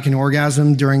average a guy can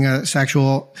orgasm during a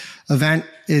sexual event,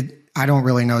 I don't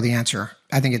really know the answer.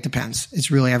 I think it depends. It's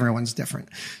really everyone's different.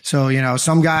 So,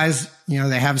 some guys,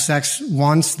 they have sex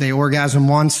once, they orgasm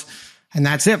once, and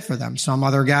that's it for them. Some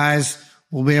other guys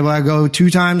will be able to go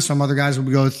 2 times. Some other guys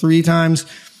will go 3 times.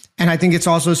 And I think it's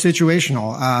also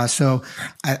situational.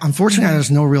 Unfortunately,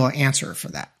 there's no real answer for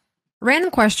that.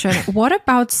 Random question. What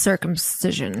about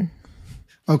circumcision?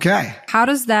 Okay. How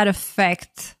does that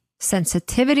affect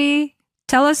sensitivity?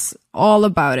 Tell us all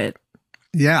about it.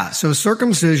 Yeah. So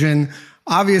circumcision,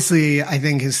 obviously, I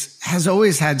think has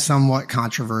always had somewhat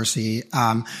controversy.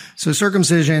 So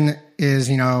circumcision is,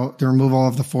 the removal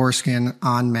of the foreskin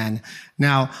on men.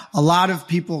 Now, a lot of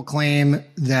people claim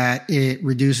that it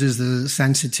reduces the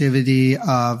sensitivity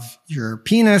of your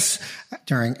penis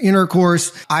during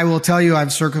intercourse. I will tell you,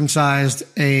 I've circumcised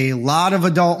a lot of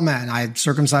adult men. I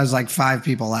circumcised like 5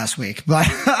 people last week, but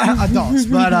adults,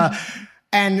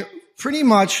 and pretty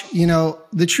much,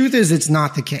 the truth is it's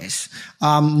not the case.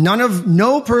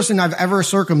 No person I've ever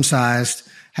circumcised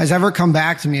has ever come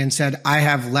back to me and said, I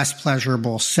have less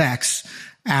pleasurable sex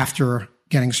after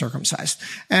getting circumcised.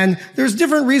 And there's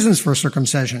different reasons for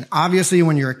circumcision. Obviously,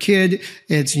 when you're a kid,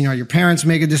 it's, your parents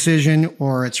make a decision,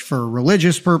 or it's for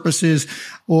religious purposes,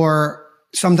 or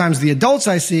sometimes the adults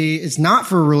I see, it's not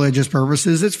for religious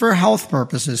purposes, it's for health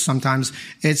purposes. Sometimes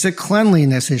it's a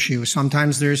cleanliness issue.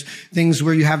 Sometimes there's things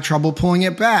where you have trouble pulling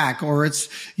it back, or it's,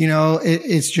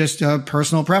 it's just a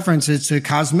personal preference. It's a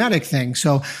cosmetic thing.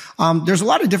 So, there's a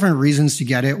lot of different reasons to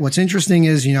get it. What's interesting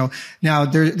is, now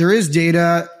there is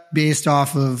data based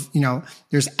off of,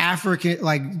 there's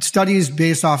studies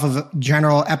based off of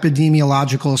general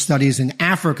epidemiological studies in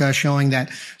Africa showing that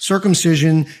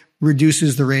circumcision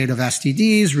reduces the rate of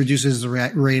STDs, reduces the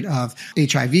rate of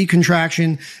HIV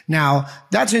contraction. Now,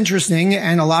 that's interesting.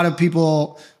 And a lot of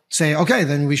people say, okay,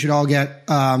 then we should all get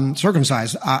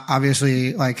circumcised.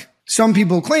 Obviously, some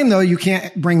people claim, though, you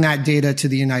can't bring that data to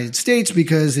the United States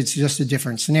because it's just a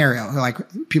different scenario.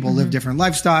 People live different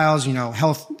lifestyles,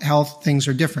 health things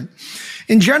are different.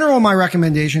 In general, my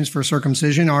recommendations for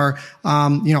circumcision are,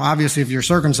 obviously if you're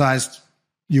circumcised,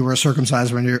 you were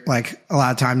circumcised when you're a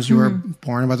lot of times you were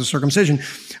born with a circumcision.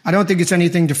 I don't think it's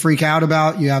anything to freak out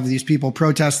about. You have these people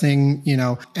protesting,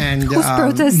 and who's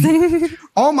protesting?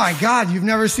 Oh my God, you've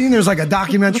never seen? There's a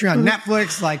documentary on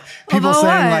Netflix, people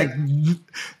saying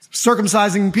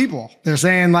circumcising people. They're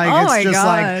saying it's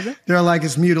just they're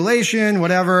it's mutilation,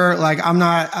 whatever.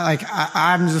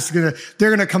 I'm just they're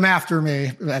gonna come after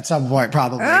me at some point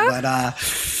probably.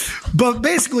 But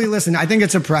basically, listen, I think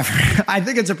it's a preference.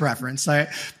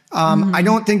 I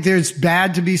don't think there's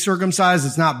bad to be circumcised.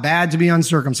 It's not bad to be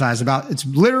uncircumcised. It's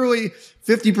literally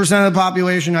 50% of the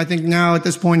population, I think now at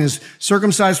this point, is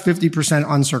circumcised, 50%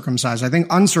 uncircumcised. I think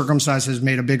uncircumcised has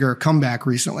made a bigger comeback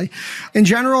recently. In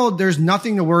general, there's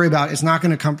nothing to worry about. It's not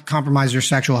going to compromise your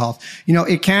sexual health.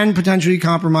 It can potentially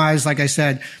compromise, like I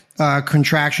said,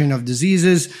 contraction of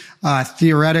diseases.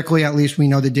 Theoretically, at least we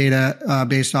know the data,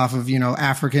 based off of,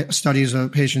 Africa studies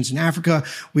of patients in Africa.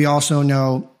 We also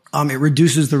know it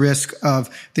reduces the risk of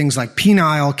things like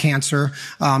penile cancer,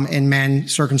 in men.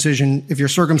 Circumcision, if you're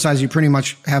circumcised, you pretty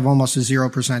much have almost a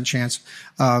 0% chance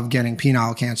of getting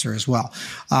penile cancer as well.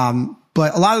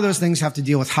 But a lot of those things have to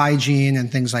deal with hygiene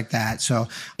and things like that. So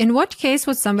in what case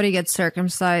would somebody get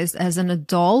circumcised as an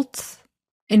adult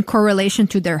in correlation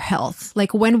to their health?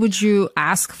 When would you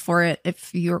ask for it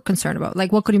if you're concerned about?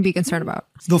 What could you be concerned about?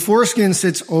 The foreskin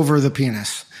sits over the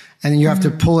penis, and you have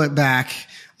to pull it back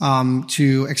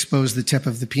to expose the tip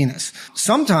of the penis.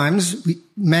 Sometimes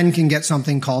men can get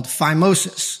something called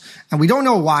phimosis, and we don't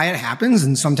know why it happens.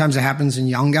 And sometimes it happens in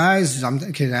young guys.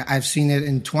 I've seen it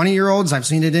in 20-year-olds. I've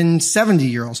seen it in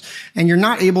 70-year-olds, and you're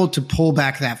not able to pull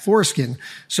back that foreskin.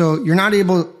 So you're not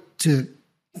able to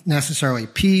necessarily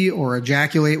pee or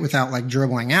ejaculate without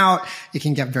dribbling out. It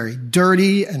can get very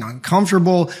dirty and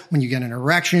uncomfortable. When you get an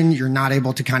erection, you're not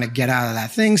able to kind of get out of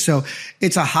that thing. So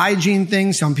it's a hygiene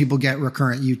thing. Some people get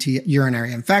recurrent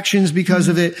urinary infections because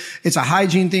of it. It's a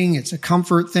hygiene thing. It's a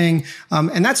comfort thing.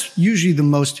 And that's usually the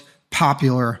most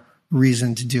popular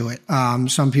reason to do it.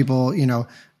 Some people,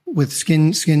 with skin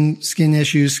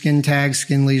issues, skin tags,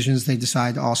 skin lesions, they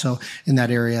decide also in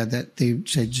that area that they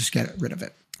say just get rid of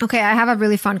it. Okay, I have a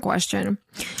really fun question.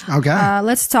 Okay.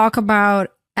 Let's talk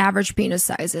about average penis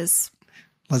sizes.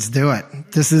 Let's do it.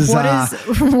 This is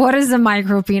what is a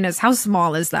micro penis? How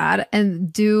small is that?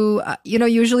 And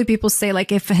usually people say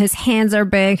if his hands are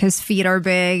big, his feet are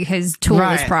big, his tool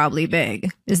is probably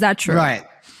big. Is that true? Right.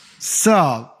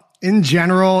 So in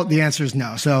general, the answer is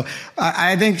no. So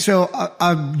I think so.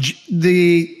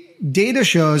 The data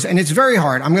shows, and it's very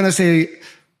hard. I'm going to say,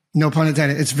 no pun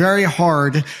intended, it's very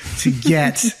hard to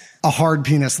get a hard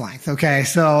penis length. Okay.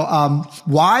 So,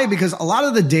 why? Because a lot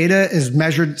of the data is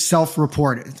measured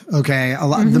self-reported. Okay.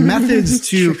 The methods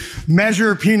to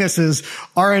measure penises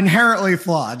are inherently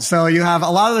flawed. So you have a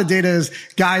lot of the data is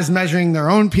guys measuring their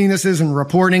own penises and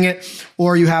reporting it,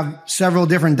 or you have several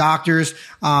different doctors,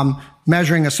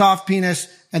 measuring a soft penis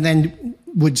and then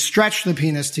would stretch the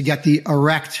penis to get the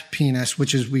erect penis,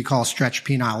 which is we call stretch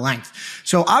penile length.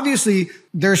 So obviously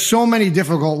there's so many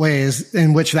difficult ways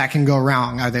in which that can go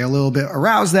wrong. Are they a little bit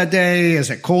aroused that day? Is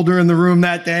it colder in the room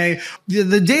that day?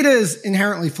 The data is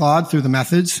inherently flawed through the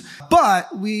methods,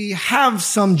 but we have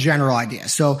some general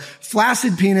ideas. So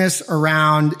flaccid penis is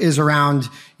around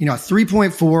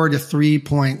 3.4 to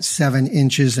 3.7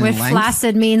 inches in length.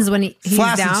 Flaccid means when he's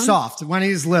flaccid, down? soft, when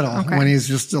he's little, when he's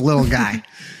just a little guy.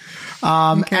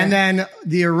 And then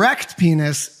the erect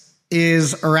penis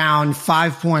is around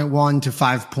 5.1 to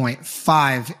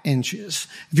 5.5 inches.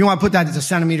 If you want to put that into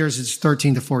centimeters, it's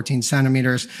 13 to 14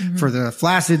 centimeters. For the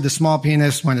flaccid, the small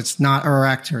penis, when it's not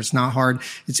erect or it's not hard,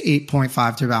 it's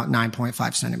 8.5 to about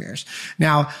 9.5 centimeters.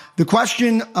 Now, the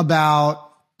question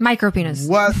about micropenis.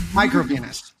 What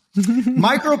micropenis?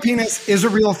 Micropenis is a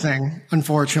real thing,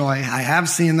 unfortunately. I have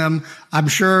seen them. I'm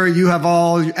sure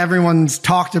everyone's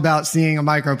talked about seeing a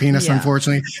micropenis,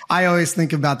 unfortunately. I always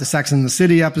think about the Sex and the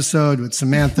City episode with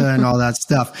Samantha and all that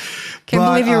stuff. Can't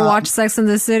believe you watched Sex and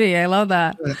the City. I love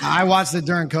that. I watched it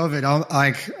during COVID.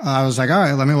 I was like, all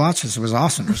right, let me watch this. It was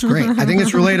awesome. It was great. I think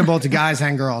it's relatable to guys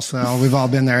and girls. So we've all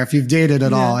been there. If you've dated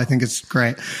at all, I think it's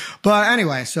great. But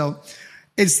anyway, so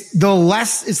it's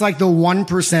like the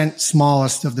 1%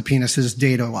 smallest of the penises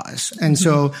data wise. And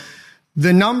so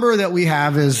the number that we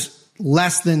have is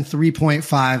less than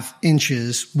 3.5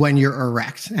 inches when you're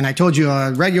erect. And I told you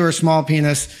a regular small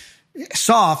penis,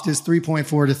 soft, is 3.4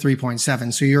 to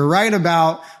 3.7. So you're right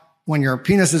about when your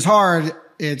penis is hard,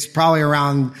 it's probably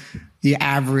around the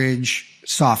average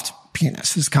soft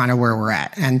penis is kind of where we're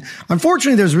at. And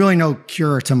unfortunately, there's really no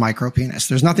cure to micropenis.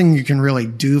 There's nothing you can really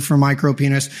do for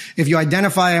micropenis. If you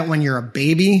identify it when you're a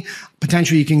baby,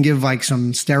 potentially you can give like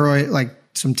some steroid, like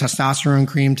some testosterone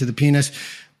cream to the penis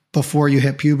before you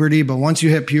hit puberty. But once you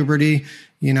hit puberty,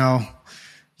 you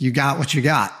got what you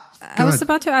got. I was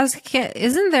about to ask,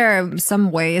 isn't there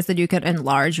some ways that you could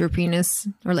enlarge your penis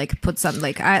or like put something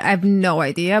like, I have no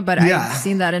idea, but I've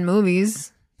seen that in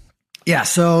movies. Yeah.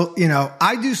 So,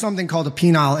 I do something called a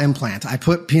penile implant. I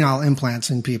put penile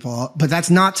implants in people, but that's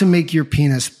not to make your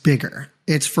penis bigger.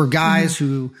 It's for guys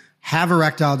who have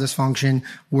erectile dysfunction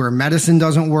where medicine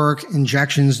doesn't work,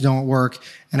 injections don't work.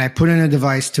 And I put in a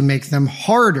device to make them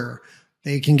harder.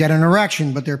 They can get an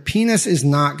erection, but their penis is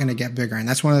not going to get bigger. And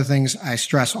that's one of the things I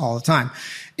stress all the time.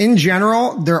 In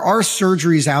general, there are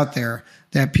surgeries out there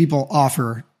that people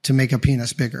offer to make a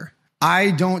penis bigger.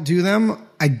 I don't do them.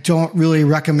 I don't really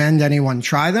recommend anyone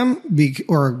try them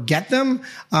or get them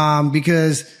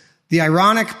because the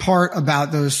ironic part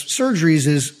about those surgeries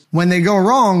is when they go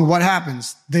wrong, what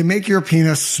happens? They make your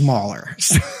penis smaller.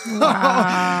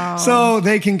 Wow. So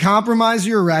they can compromise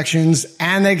your erections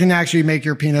and they can actually make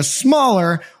your penis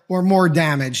smaller or more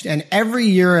damaged. And every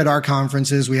year at our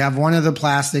conferences, we have one of the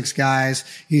plastics guys.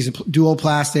 He's a dual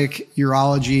plastic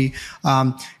urology.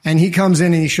 And he comes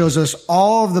in and he shows us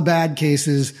all of the bad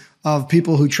cases of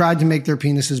people who tried to make their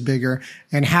penises bigger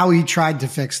and how he tried to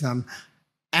fix them.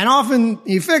 And often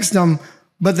he fixed them,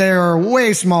 but they are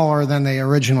way smaller than they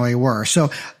originally were.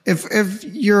 So if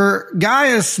your guy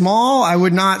is small, I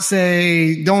would not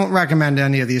say, don't recommend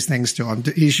any of these things to him.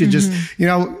 He should just,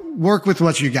 work with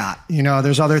what you got.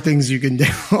 There's other things you can do.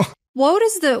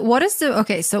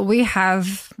 Okay, so we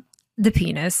have the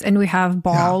penis and we have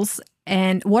balls. Yeah.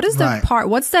 And what is the part?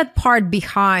 What's that part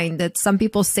behind that? Some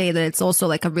people say that it's also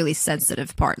like a really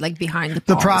sensitive part, like behind the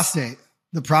balls. The prostate.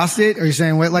 The prostate? Are you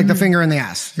saying like the finger in the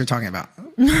ass you're talking about?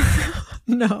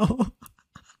 No.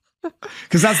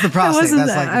 Because that's the prostate.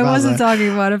 I wasn't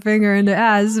talking about a finger in the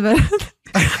ass, but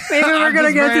maybe we're going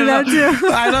to get to that too.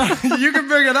 I know. You can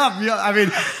bring it up. I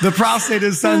mean, the prostate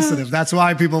is sensitive. That's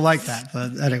why people like that.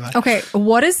 But anyway. Okay.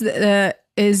 What is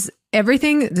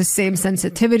everything the same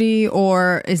sensitivity,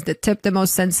 or is the tip the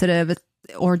most sensitive,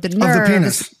 or the nerve? Of the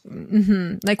penis.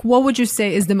 Mm-hmm. Like, what would you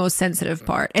say is the most sensitive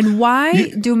part? And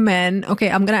why do men, okay,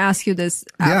 I'm going to ask you this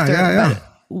after, but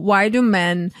why do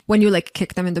men, when you like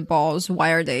kick them in the balls,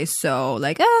 why are they so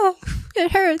like,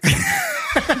 it hurts?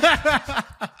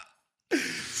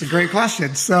 It's a great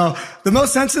question. So the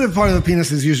most sensitive part of the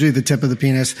penis is usually the tip of the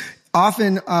penis.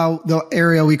 Often, the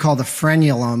area we call the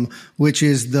frenulum, which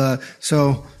is the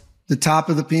top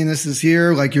of the penis is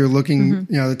here, like you're looking,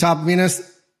 the top of the penis.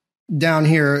 Down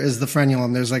here is the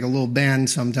frenulum. There's like a little band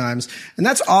sometimes. And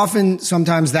that's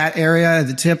sometimes that area,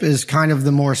 the tip is kind of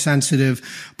the more sensitive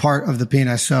part of the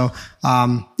penis. So,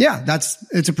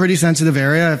 it's a pretty sensitive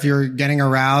area. If you're getting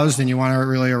aroused and you want to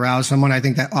really arouse someone, I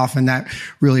think that often that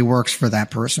really works for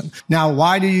that person. Now,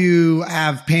 why do you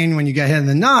have pain when you get hit in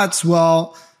the nuts?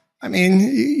 Well, I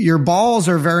mean, your balls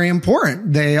are very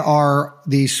important. They are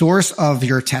the source of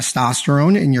your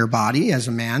testosterone in your body as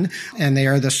a man, and they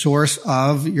are the source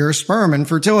of your sperm and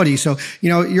fertility. So,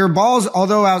 your balls,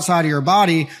 although outside of your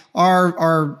body,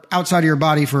 are outside of your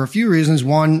body for a few reasons.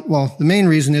 One, well, the main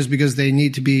reason is because they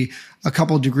need to be a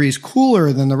couple degrees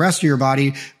cooler than the rest of your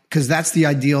body, because that's the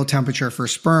ideal temperature for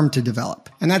sperm to develop.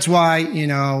 And that's why,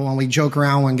 when we joke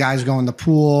around when guys go in the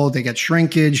pool, they get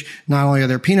shrinkage, not only of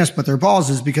their penis, but their balls,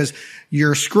 is because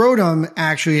your scrotum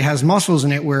actually has muscles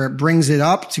in it where it brings it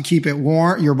up to keep it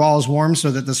warm, your balls warm, so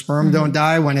that the sperm don't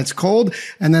die when it's cold,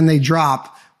 and then they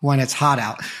drop when it's hot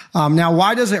out. Now,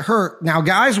 why does it hurt? Now,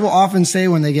 guys will often say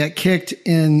when they get kicked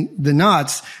in the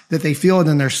nuts that they feel it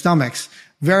in their stomachs.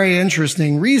 Very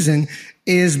interesting reason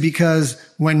is because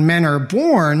when men are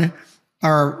born,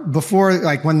 or before,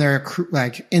 like when they're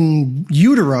like in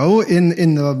utero,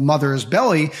 in the mother's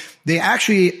belly,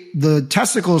 the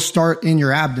testicles start in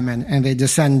your abdomen and they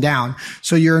descend down.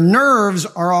 So your nerves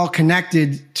are all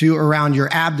connected to around your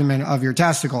abdomen of your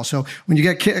testicle. So when you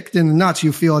get kicked in the nuts,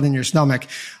 you feel it in your stomach.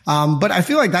 But I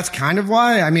feel like that's kind of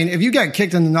why. I mean, if you get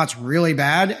kicked in the nuts really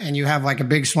bad and you have like a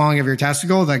big swelling of your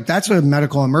testicle, like that's a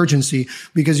medical emergency,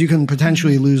 because you can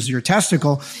potentially lose your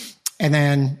testicle. And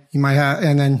then you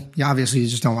obviously you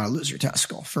just don't want to lose your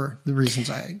testicle for the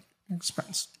reasons I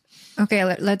expressed. Okay,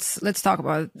 let's talk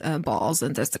about balls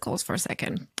and testicles for a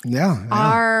second. Yeah.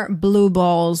 Are blue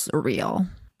balls real?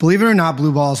 Believe it or not,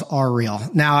 blue balls are real.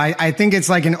 Now, I think it's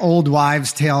like an old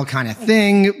wives' tale kind of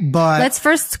thing, but let's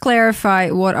first clarify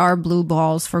what are blue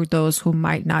balls for those who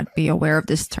might not be aware of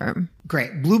this term.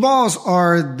 Great. Blue balls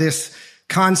are this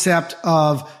concept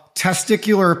of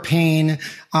testicular pain,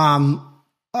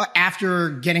 after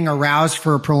getting aroused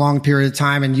for a prolonged period of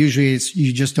time, and usually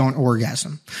you just don't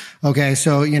orgasm. Okay.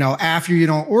 So, after you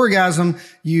don't orgasm,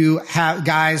 you have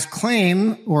guys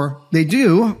claim, or they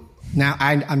do. Now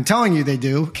I'm telling you they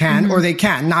can, or they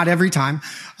can, not every time,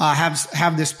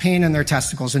 have this pain in their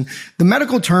testicles. And the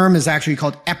medical term is actually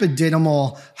called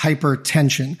epididymal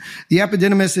hypertension. The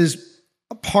epididymis is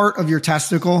a part of your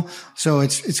testicle. So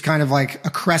it's kind of like a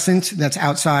crescent that's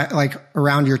outside, like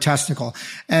around your testicle.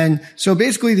 And so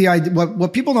basically the idea,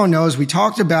 what people don't know is we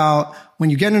talked about when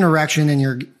you get an erection and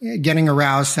you're getting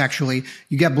aroused sexually,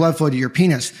 you get blood flow to your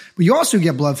penis, but you also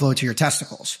get blood flow to your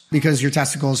testicles, because your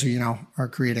testicles, are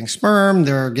creating sperm.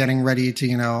 They're getting ready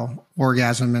to,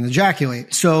 orgasm and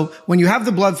ejaculate. So when you have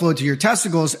the blood flow to your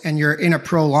testicles and you're in a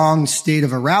prolonged state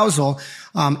of arousal,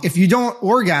 if you don't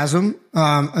orgasm,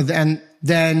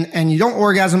 and you don't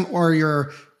orgasm, or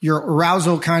your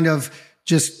arousal kind of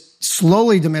just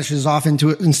slowly diminishes off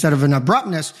instead of an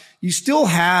abruptness, you still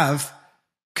have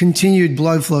continued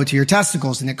blood flow to your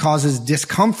testicles, and it causes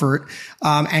discomfort,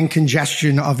 and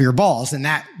congestion of your balls. And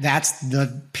that's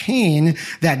the pain,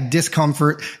 that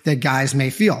discomfort that guys may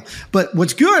feel. But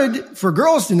what's good for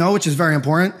girls to know, which is very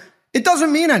important, it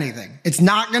doesn't mean anything. It's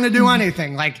not going to do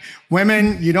anything. Like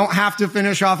women, you don't have to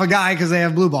finish off a guy because they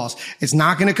have blue balls. It's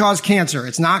not going to cause cancer.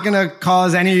 It's not going to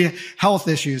cause any health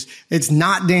issues. It's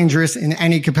not dangerous in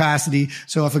any capacity.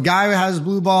 So if a guy has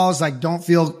blue balls, like, don't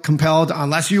feel compelled,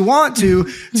 unless you want to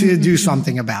do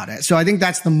something about it. So I think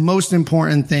that's the most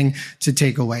important thing to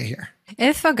take away here.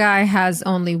 If a guy has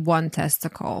only one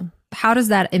testicle, how does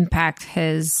that impact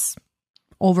his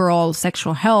overall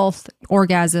sexual health,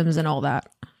 orgasms, and all that?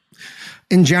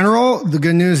 In general, the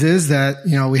good news is that,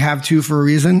 we have two for a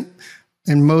reason.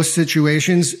 In most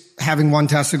situations, having one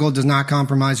testicle does not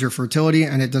compromise your fertility,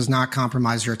 and it does not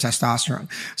compromise your testosterone.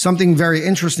 Something very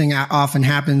interesting often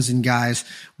happens in guys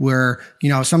where,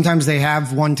 sometimes they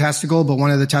have one testicle, but one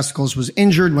of the testicles was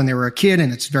injured when they were a kid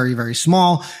and it's very, very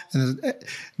small. And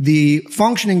the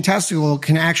functioning testicle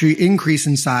can actually increase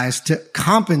in size to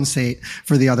compensate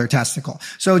for the other testicle.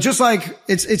 So just like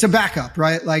it's a backup,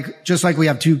 right? Like, just like we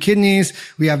have two kidneys,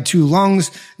 we have two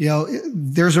lungs,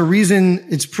 there's a reason.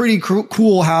 It's pretty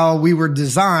cool how we were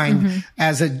designed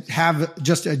as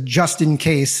just a just in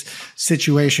case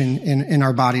situation in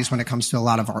our bodies when it comes to a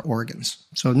lot of our organs.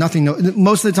 So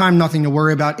most of the time, nothing to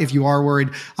worry about. If you are worried,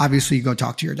 obviously you go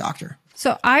talk to your doctor.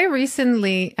 So I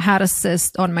recently had a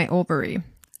cyst on my ovary.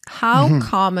 How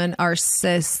common are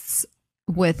cysts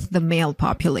with the male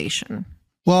population?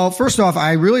 Well, first off,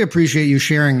 I really appreciate you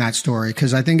sharing that story,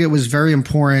 because I think it was very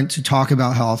important to talk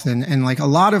about health. And like a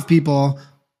lot of people,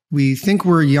 we think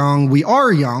we're young. We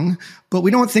are young, but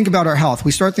we don't think about our health.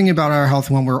 We start thinking about our health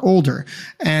when we're older.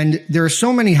 And there are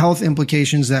so many health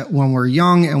implications that when we're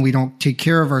young and we don't take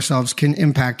care of ourselves can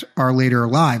impact our later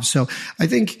lives. So I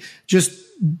think just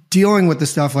dealing with the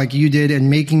stuff like you did and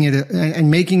making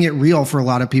it real for a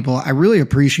lot of people. I really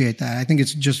appreciate that. I think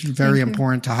it's just very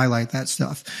important to highlight that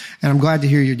stuff. And I'm glad to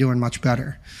hear you're doing much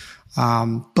better.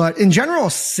 But in general,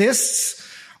 cysts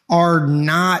are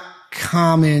not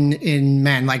common in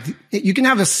men. Like you can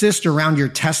have a cyst around your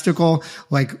testicle,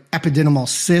 like epididymal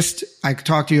cyst. I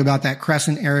talked to you about that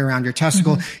crescent area around your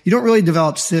testicle. You don't really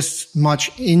develop cysts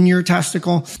much in your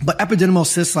testicle, but epididymal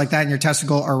cysts like that in your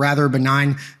testicle are rather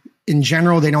benign. In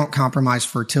general, they don't compromise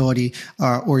fertility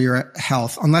or your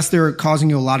health. Unless they're causing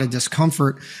you a lot of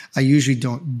discomfort, I usually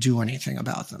don't do anything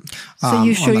about them. So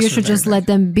you should just let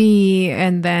them be,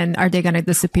 and then are they going to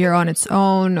disappear on its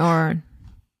own, or?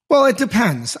 Well, it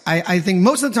depends. I think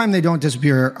most of the time they don't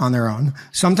disappear on their own.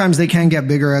 Sometimes they can get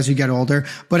bigger as you get older.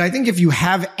 But I think if you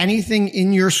have anything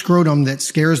in your scrotum that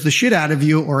scares the shit out of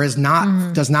you or does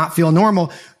not feel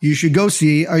normal, you should go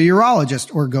see a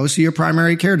urologist or go see a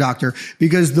primary care doctor,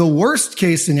 because the worst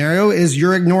case scenario is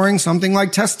you're ignoring something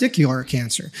like testicular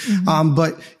cancer.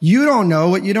 But you don't know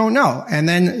what you don't know. And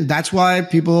then that's why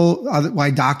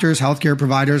why doctors, healthcare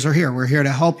providers are here. We're here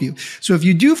to help you. So if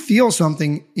you do feel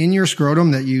something in your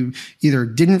scrotum that you either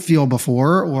didn't feel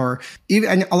before, or even,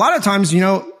 and a lot of times,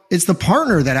 it's the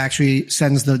partner that actually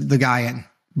sends the guy in.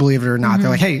 Believe it or not, they're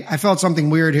like, hey, I felt something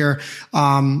weird here.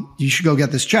 You should go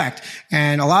get this checked.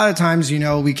 And a lot of times,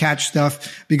 we catch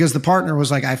stuff because the partner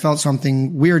was like, I felt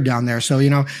something weird down there.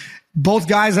 So, both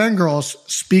guys and girls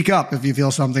speak up if you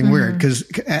feel something weird,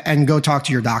 and go talk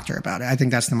to your doctor about it. I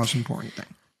think that's the most important thing.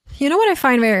 You know what I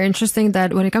find very interesting,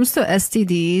 that when it comes to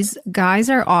STDs, guys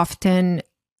are often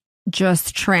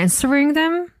just transferring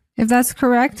them. If that's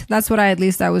correct, that's what I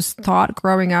was taught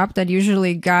growing up, that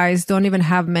usually guys don't even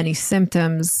have many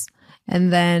symptoms,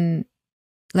 and then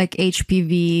like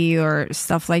HPV or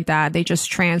stuff like that, they just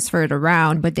transfer it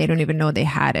around, but they don't even know they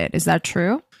had it. Is that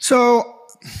true? So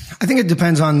I think it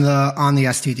depends on the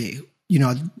STD.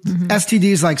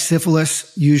 STDs like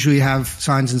syphilis usually have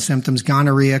signs and symptoms,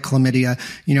 gonorrhea, chlamydia.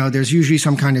 There's usually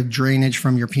some kind of drainage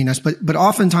from your penis, but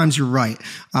oftentimes you're right.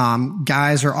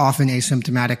 Guys are often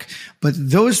asymptomatic, but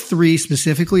those three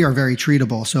specifically are very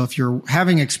treatable. So if you're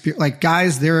having like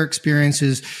guys, their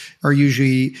experiences are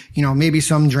usually, maybe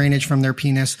some drainage from their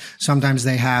penis. Sometimes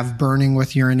they have burning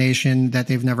with urination that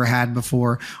they've never had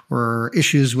before, or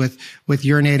issues with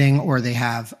urinating, or they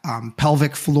have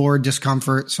pelvic floor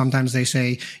discomfort. Sometimes they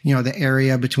say, the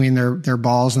area between their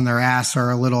balls and their ass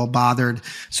are a little bothered.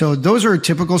 So those are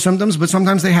typical symptoms, but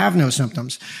sometimes they have no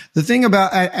symptoms. The thing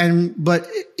about, but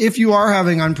if you are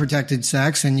having unprotected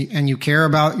sex and you care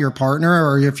about your partner,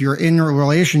 or if you're in a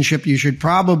relationship, you should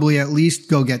probably at least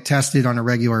go get tested on a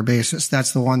regular basis.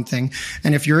 That's the one thing.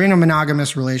 And if you're in a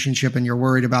monogamous relationship and you're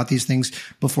worried about these things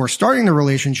before starting the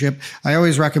relationship, I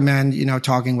always recommend,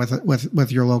 talking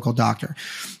with your local doctor.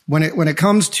 When it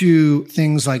comes to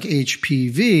things like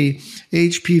HPV,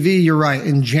 you're right.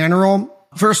 In general,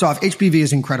 first off, HPV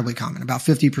is incredibly common. About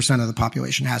 50% of the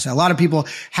population has it. A lot of people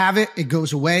have it. It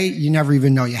goes away. You never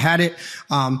even know you had it.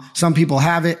 Some people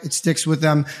have it. It sticks with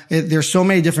them. There's so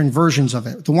many different versions of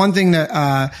it. The one thing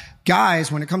that, guys,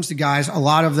 when it comes to guys, a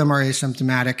lot of them are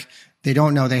asymptomatic. They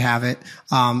don't know they have it.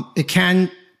 It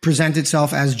can present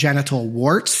itself as genital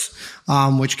warts,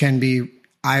 which can be,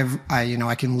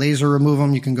 I can laser remove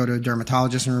them. You can go to a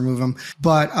dermatologist and remove them.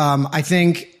 But, I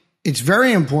think it's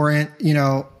very important,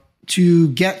 to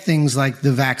get things like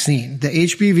the vaccine. The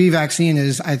HPV vaccine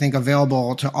is, I think,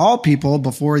 available to all people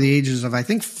before the ages of,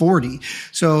 40.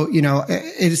 So,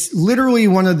 it's literally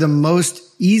one of the most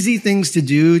easy things to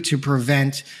do to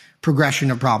prevent progression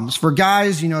of problems. For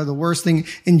guys, the worst thing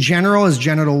in general is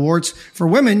genital warts. For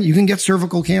women, you can get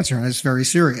cervical cancer, and it's very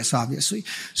serious, obviously.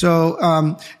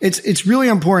 So, it's really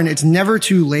important. It's never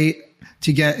too late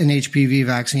to get an HPV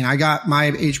vaccine. I got my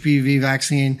HPV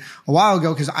vaccine a while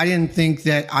ago because I didn't think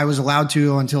that I was allowed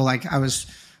to until I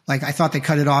thought they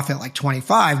cut it off at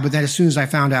 25, but then as soon as I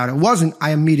found out it wasn't,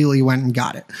 I immediately went and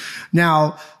got it.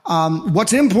 Now,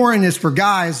 what's important is for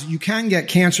guys, you can get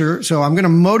cancer. So I'm going to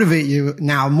motivate you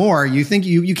now more. You think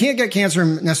you can't get cancer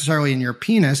necessarily in your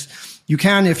penis. You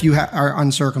can, if you are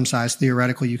uncircumcised,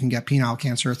 theoretically, you can get penile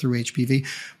cancer through HPV,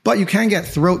 but you can get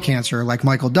throat cancer like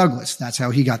Michael Douglas. That's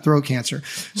how he got throat cancer.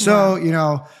 So,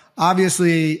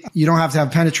 obviously you don't have to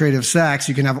have penetrative sex.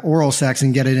 You can have oral sex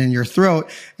and get it in your throat,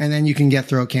 and then you can get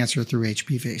throat cancer through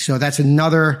HPV. So that's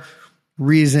another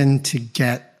reason to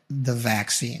get the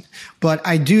vaccine. But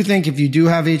I do think if you do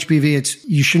have HPV,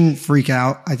 you shouldn't freak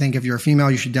out. I think if you're a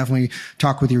female, you should definitely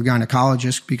talk with your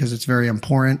gynecologist because it's very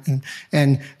important.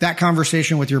 And that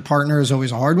conversation with your partner is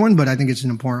always a hard one, but I think it's an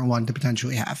important one to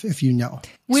potentially have if you know.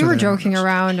 We were joking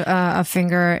around a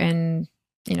finger in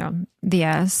the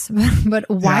ass. But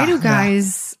why do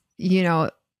guys,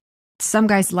 some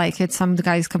guys like it, some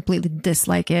guys completely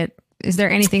dislike it? Is there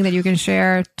anything that you can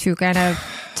share to kind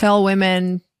of tell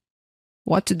women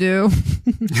what to do?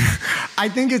 I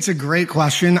think it's a great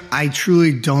question. I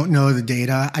truly don't know the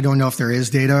data. I don't know if there is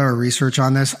data or research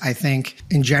on this. I think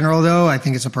in general, though, I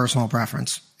think it's a personal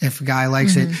preference. If a guy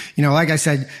likes it, like I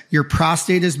said, your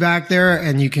prostate is back there,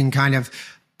 and you can kind of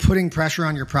putting pressure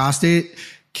on your prostate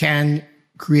can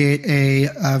create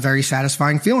a very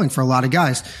satisfying feeling for a lot of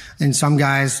guys. And some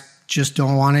guys just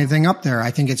don't want anything up there.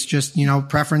 I think it's just,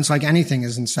 preference, like anything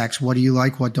is in sex. What do you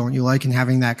like? What don't you like? And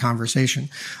having that conversation,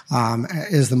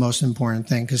 is the most important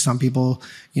thing. Cause some people,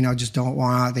 just don't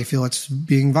want, they feel it's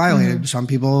being violated. Some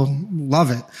people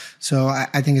love it. So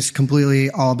I think it's completely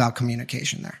all about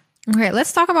communication there. Okay.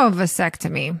 Let's talk about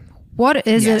vasectomy. What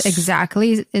is it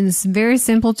exactly in very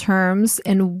simple terms,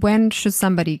 and when should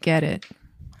somebody get it?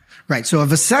 Right. So a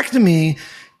vasectomy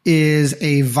is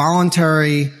a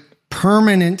voluntary,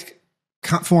 permanent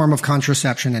form of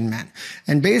contraception in men.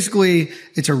 And basically,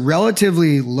 it's a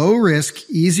relatively low risk,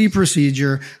 easy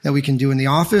procedure that we can do in the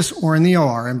office or in the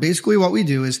OR. And basically what we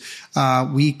do is,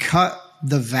 we cut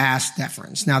the vas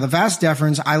deferens. Now, the vas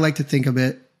deferens, I like to think of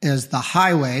it as the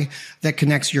highway that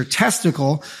connects your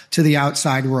testicle to the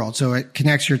outside world. So it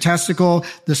connects your testicle.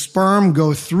 The sperm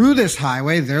go through this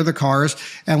highway. They're the cars.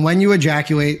 And when you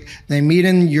ejaculate, they meet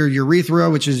in your urethra,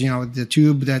 which is, the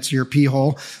tube that's your pee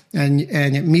hole. And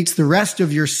it meets the rest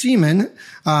of your semen,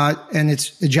 and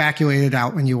it's ejaculated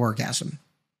out when you orgasm.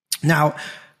 Now,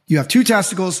 you have 2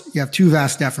 testicles. You have 2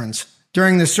 vas deferens.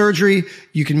 During the surgery,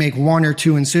 you can make 1 or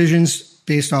 2 incisions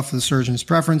based off of the surgeon's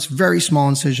preference, very small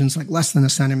incisions, like less than a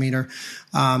centimeter.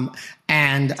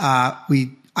 And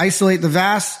we isolate the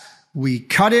vas, we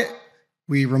cut it,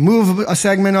 we remove a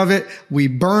segment of it, we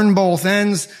burn both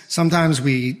ends. Sometimes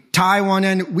we tie one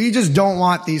end. We just don't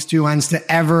want these 2 ends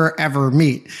to ever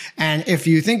meet. And if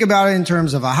you think about it in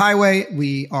terms of a highway,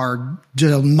 we are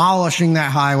demolishing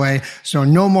that highway so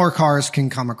no more cars can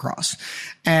come across.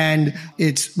 And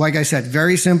it's, like I said,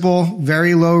 very simple,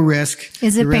 very low risk.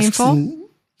 Is it painful?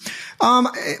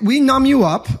 We numb you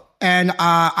up. And,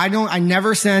 I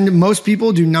never most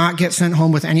people do not get sent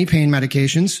home with any pain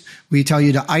medications. We tell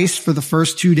you to ice for the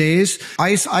first 2 days,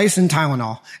 ice and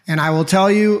Tylenol. And I will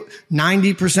tell you,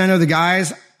 90% of the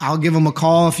guys, I'll give them a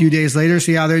call a few days later,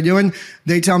 see how they're doing.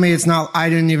 They tell me it's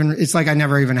like I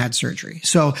never even had surgery.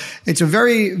 So it's a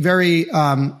very, very,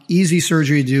 easy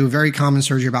surgery to do, very common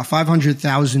surgery. About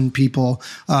 500,000 people,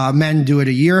 men do it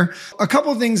a year. A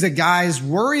couple of things that guys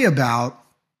worry about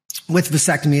with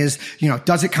vasectomy is,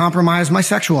 does it compromise my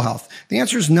sexual health? The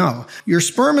answer is no. Your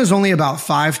sperm is only about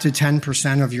 5 to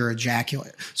 10% of your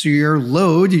ejaculate. So your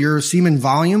load, your semen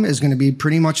volume is going to be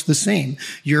pretty much the same.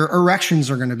 Your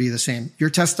erections are going to be the same. Your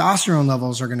testosterone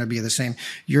levels are going to be the same.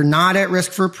 You're not at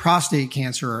risk for prostate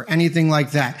cancer or anything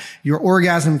like that. Your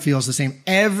orgasm feels the same.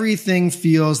 Everything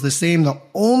feels the same. The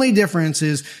only difference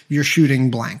is you're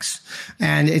shooting blanks.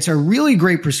 And it's a really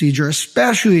great procedure,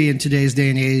 especially in today's day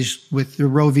and age with the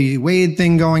Roe v. Wade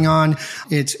thing going on.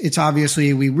 It's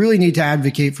obviously, we really need to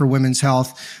advocate for women's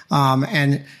health.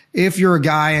 And if you're a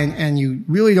guy and you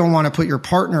really don't want to put your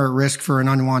partner at risk for an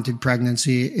unwanted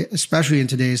pregnancy, especially in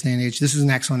today's day and age, this is an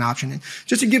excellent option. And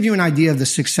just to give you an idea of the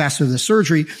success of the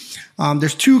surgery,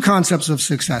 there's 2 concepts of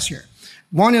success here.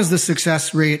 One is the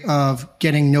success rate of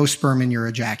getting no sperm in your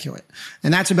ejaculate.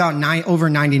 And that's about over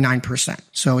 99%.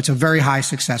 So it's a very high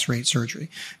success rate surgery.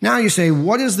 Now you say,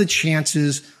 what is the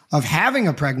chances of having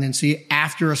a pregnancy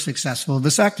after a successful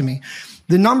vasectomy?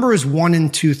 The number is 1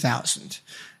 in 2,000.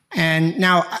 And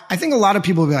now I think a lot of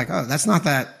people will be like, oh, that's not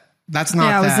that low.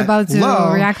 I was about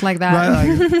to react like that.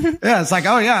 Right? Yeah, it's like,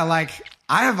 oh yeah, like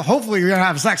hopefully you're going to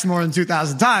have sex more than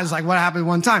 2,000 times. Like what happened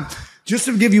one time? Just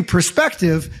to give you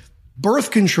perspective,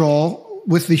 birth control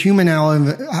with the human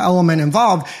element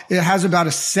involved, it has about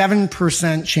a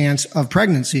 7% chance of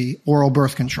pregnancy, oral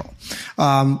birth control,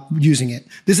 using it.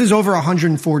 This is over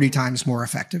 140 times more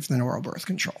effective than oral birth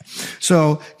control.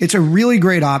 So it's a really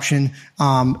great option,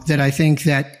 that I think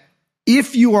that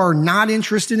if you are not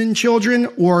interested in children,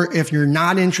 or if you're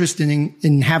not interested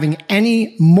in having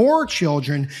any more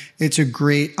children, it's a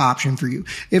great option for you.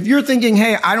 If you're thinking,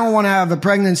 hey, I don't want to have a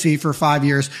pregnancy for 5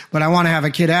 years, but I want to have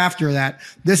a kid after that,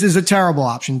 this is a terrible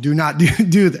option. Do not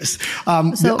do this.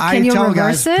 So can you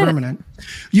reverse it? Permanent.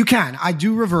 You can. I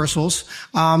do reversals,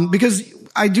 because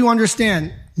I do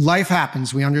understand life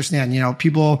happens. We understand,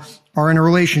 people are in a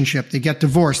relationship, they get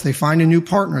divorced, they find a new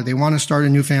partner, they want to start a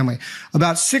new family.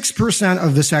 About 6%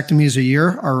 of vasectomies a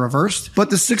year are reversed, but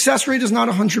the success rate is not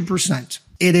 100%.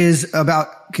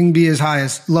 can be as high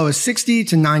as low as 60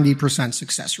 to 90%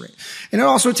 success rate. And it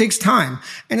also takes time,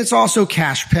 and it's also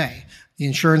cash pay. The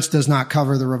insurance does not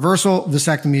cover the reversal.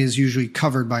 Vasectomy is usually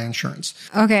covered by insurance.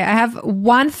 Okay, I have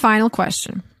one final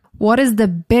question. What is the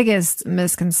biggest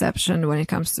misconception when it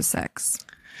comes to sex?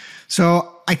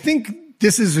 So I think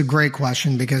this is a great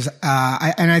question because,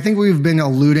 I think we've been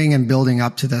alluding and building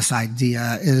up to this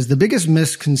idea is the biggest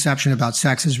misconception about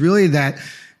sex is really that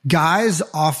guys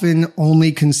often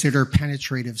only consider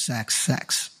penetrative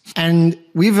sex. And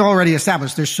we've already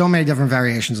established there's so many different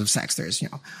variations of sex. There's,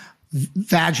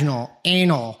 vaginal,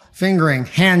 anal, fingering,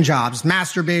 hand jobs,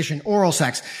 masturbation, oral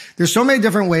sex. There's so many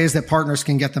different ways that partners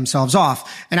can get themselves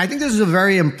off. And I think this is a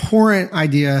very important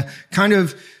idea kind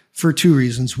of for two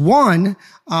reasons. One,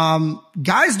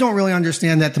 guys don't really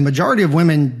understand that the majority of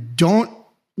women don't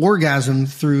orgasm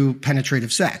through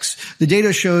penetrative sex. The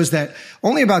data shows that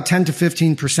only about 10 to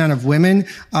 15% of women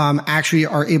actually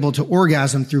are able to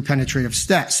orgasm through penetrative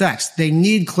sex. They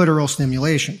need clitoral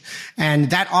stimulation. And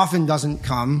that often doesn't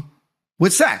come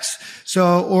with sex.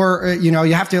 So, you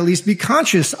have to at least be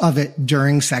conscious of it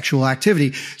during sexual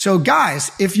activity. So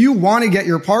guys, if you want to get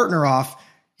your partner off,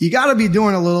 you got to be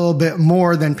doing a little bit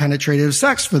more than penetrative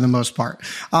sex for the most part.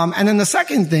 And then the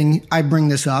second thing I bring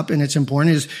this up, and it's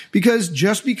important, is because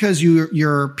just because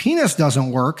your penis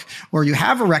doesn't work or you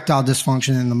have erectile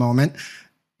dysfunction in the moment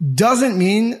doesn't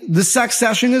mean the sex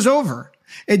session is over.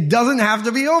 It doesn't have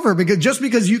to be over because just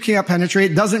because you can't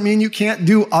penetrate doesn't mean you can't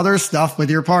do other stuff with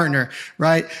your partner,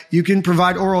 right? You can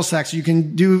provide oral sex. You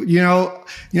can do,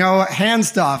 hand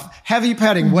stuff, heavy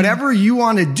petting, whatever you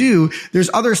want to do. There's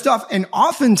other stuff. And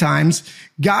oftentimes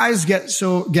guys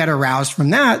get aroused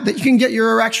from that you can get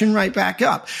your erection right back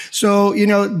up. So,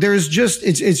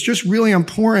 it's just really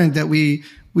important that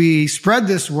we spread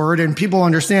this word and people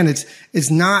understand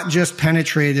it's not just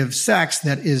penetrative sex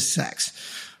that is sex.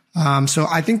 So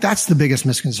I think that's the biggest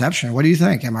misconception. What do you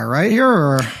think? Am I right here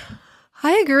or?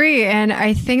 I agree. And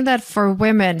I think that for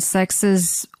women, sex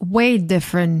is way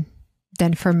different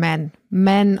than for men.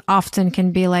 Men often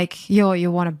can be like, you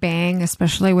want to bang,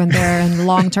 especially when they're in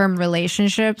long-term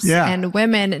relationships. Yeah. And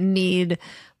women need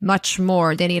much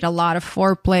more. They need a lot of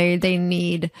foreplay. They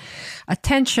need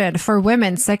attention. For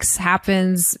women, sex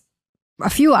happens a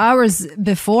few hours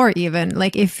before even.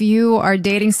 Like if you are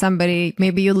dating somebody,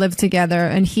 maybe you live together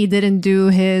and he didn't do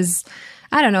he's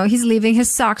leaving his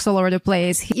socks all over the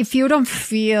place. If you don't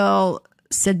feel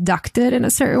seduced in a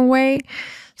certain way,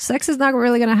 sex is not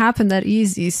really going to happen that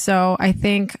easy. So I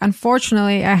think,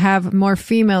 unfortunately, I have more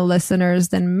female listeners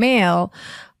than male.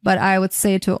 But I would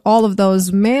say to all of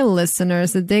those male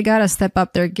listeners that they got to step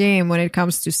up their game when it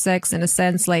comes to sex, in a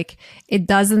sense, like it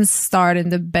doesn't start in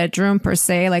the bedroom per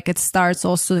se. Like it starts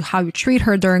also how you treat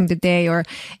her during the day, or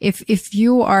if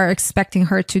you are expecting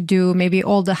her to do maybe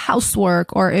all the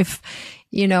housework, or if,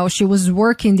 she was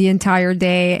working the entire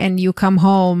day and you come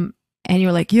home and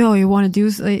you're like, you want to do,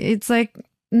 it's like,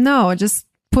 no, just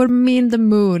put me in the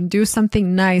mood, do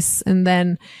something nice. And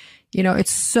then, it's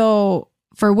so,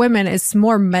 for women, it's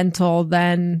more mental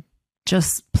than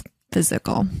just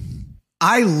physical.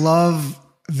 I love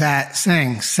that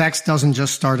saying, sex doesn't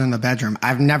just start in the bedroom.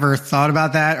 I've never thought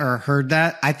about that or heard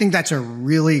that. I think that's a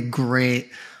really great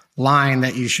line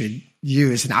that you should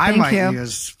use, and I might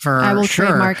use for sure. I will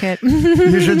trademark it.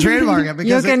 You should trademark it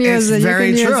because it's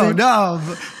very true. No,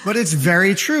 but it's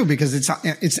very true because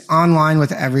it's online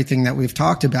with everything that we've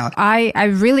talked about. I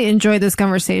really enjoyed this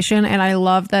conversation, and I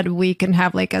love that we can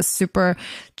have like a super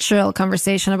chill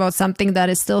conversation about something that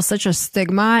is still such a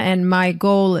stigma. And my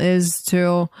goal is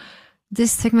to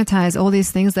destigmatize all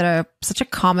these things that are such a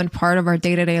common part of our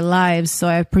day-to-day lives. So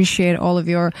I appreciate all of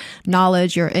your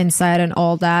knowledge, your insight, and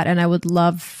all that. And I would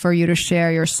love for you to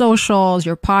share your socials,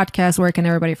 your podcast. Where can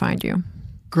everybody find you?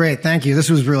 Great. Thank you. This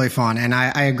was really fun. And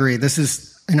I agree. This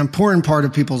is an important part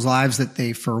of people's lives that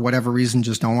they, for whatever reason,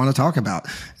 just don't want to talk about.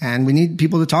 And we need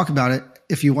people to talk about it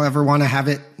if you ever want to have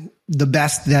it the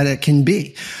best that it can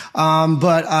be.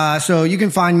 So you can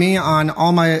find me on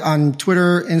on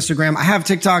Twitter, Instagram. I have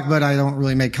TikTok, but I don't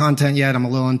really make content yet. I'm a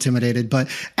little intimidated, but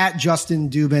at Justin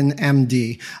Dubin,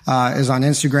 MD, is on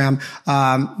Instagram.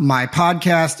 My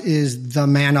podcast is The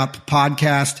Man Up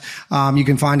Podcast. You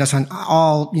can find us on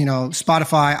all,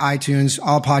 Spotify, iTunes,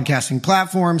 all podcasting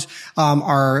platforms.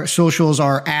 Our socials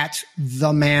are at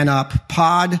The Man Up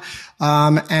Pod.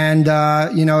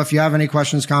 If you have any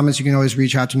questions, comments, you can always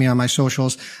reach out to me on my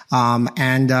socials.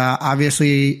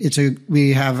 Obviously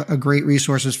we have a great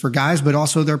resources for guys, but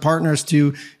also their partners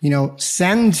to,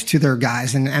 send to their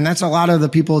guys. And that's a lot of the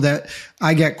people that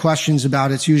I get questions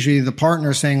about. It's usually the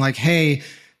partner saying like, hey,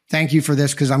 thank you for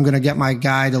this, because I'm going to get my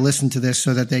guy to listen to this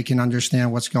so that they can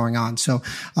understand what's going on. So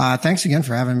thanks again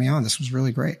for having me on. This was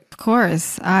really great. Of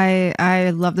course.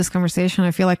 I love this conversation.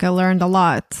 I feel like I learned a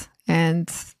lot,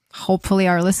 and hopefully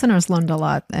our listeners learned a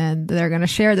lot, and they're going to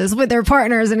share this with their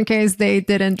partners in case they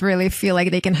didn't really feel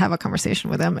like they can have a conversation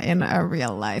with them in a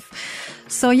real life.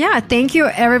 So yeah, thank you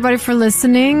everybody for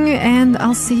listening, and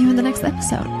I'll see you in the next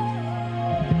episode.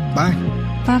 Bye.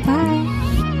 Bye-bye.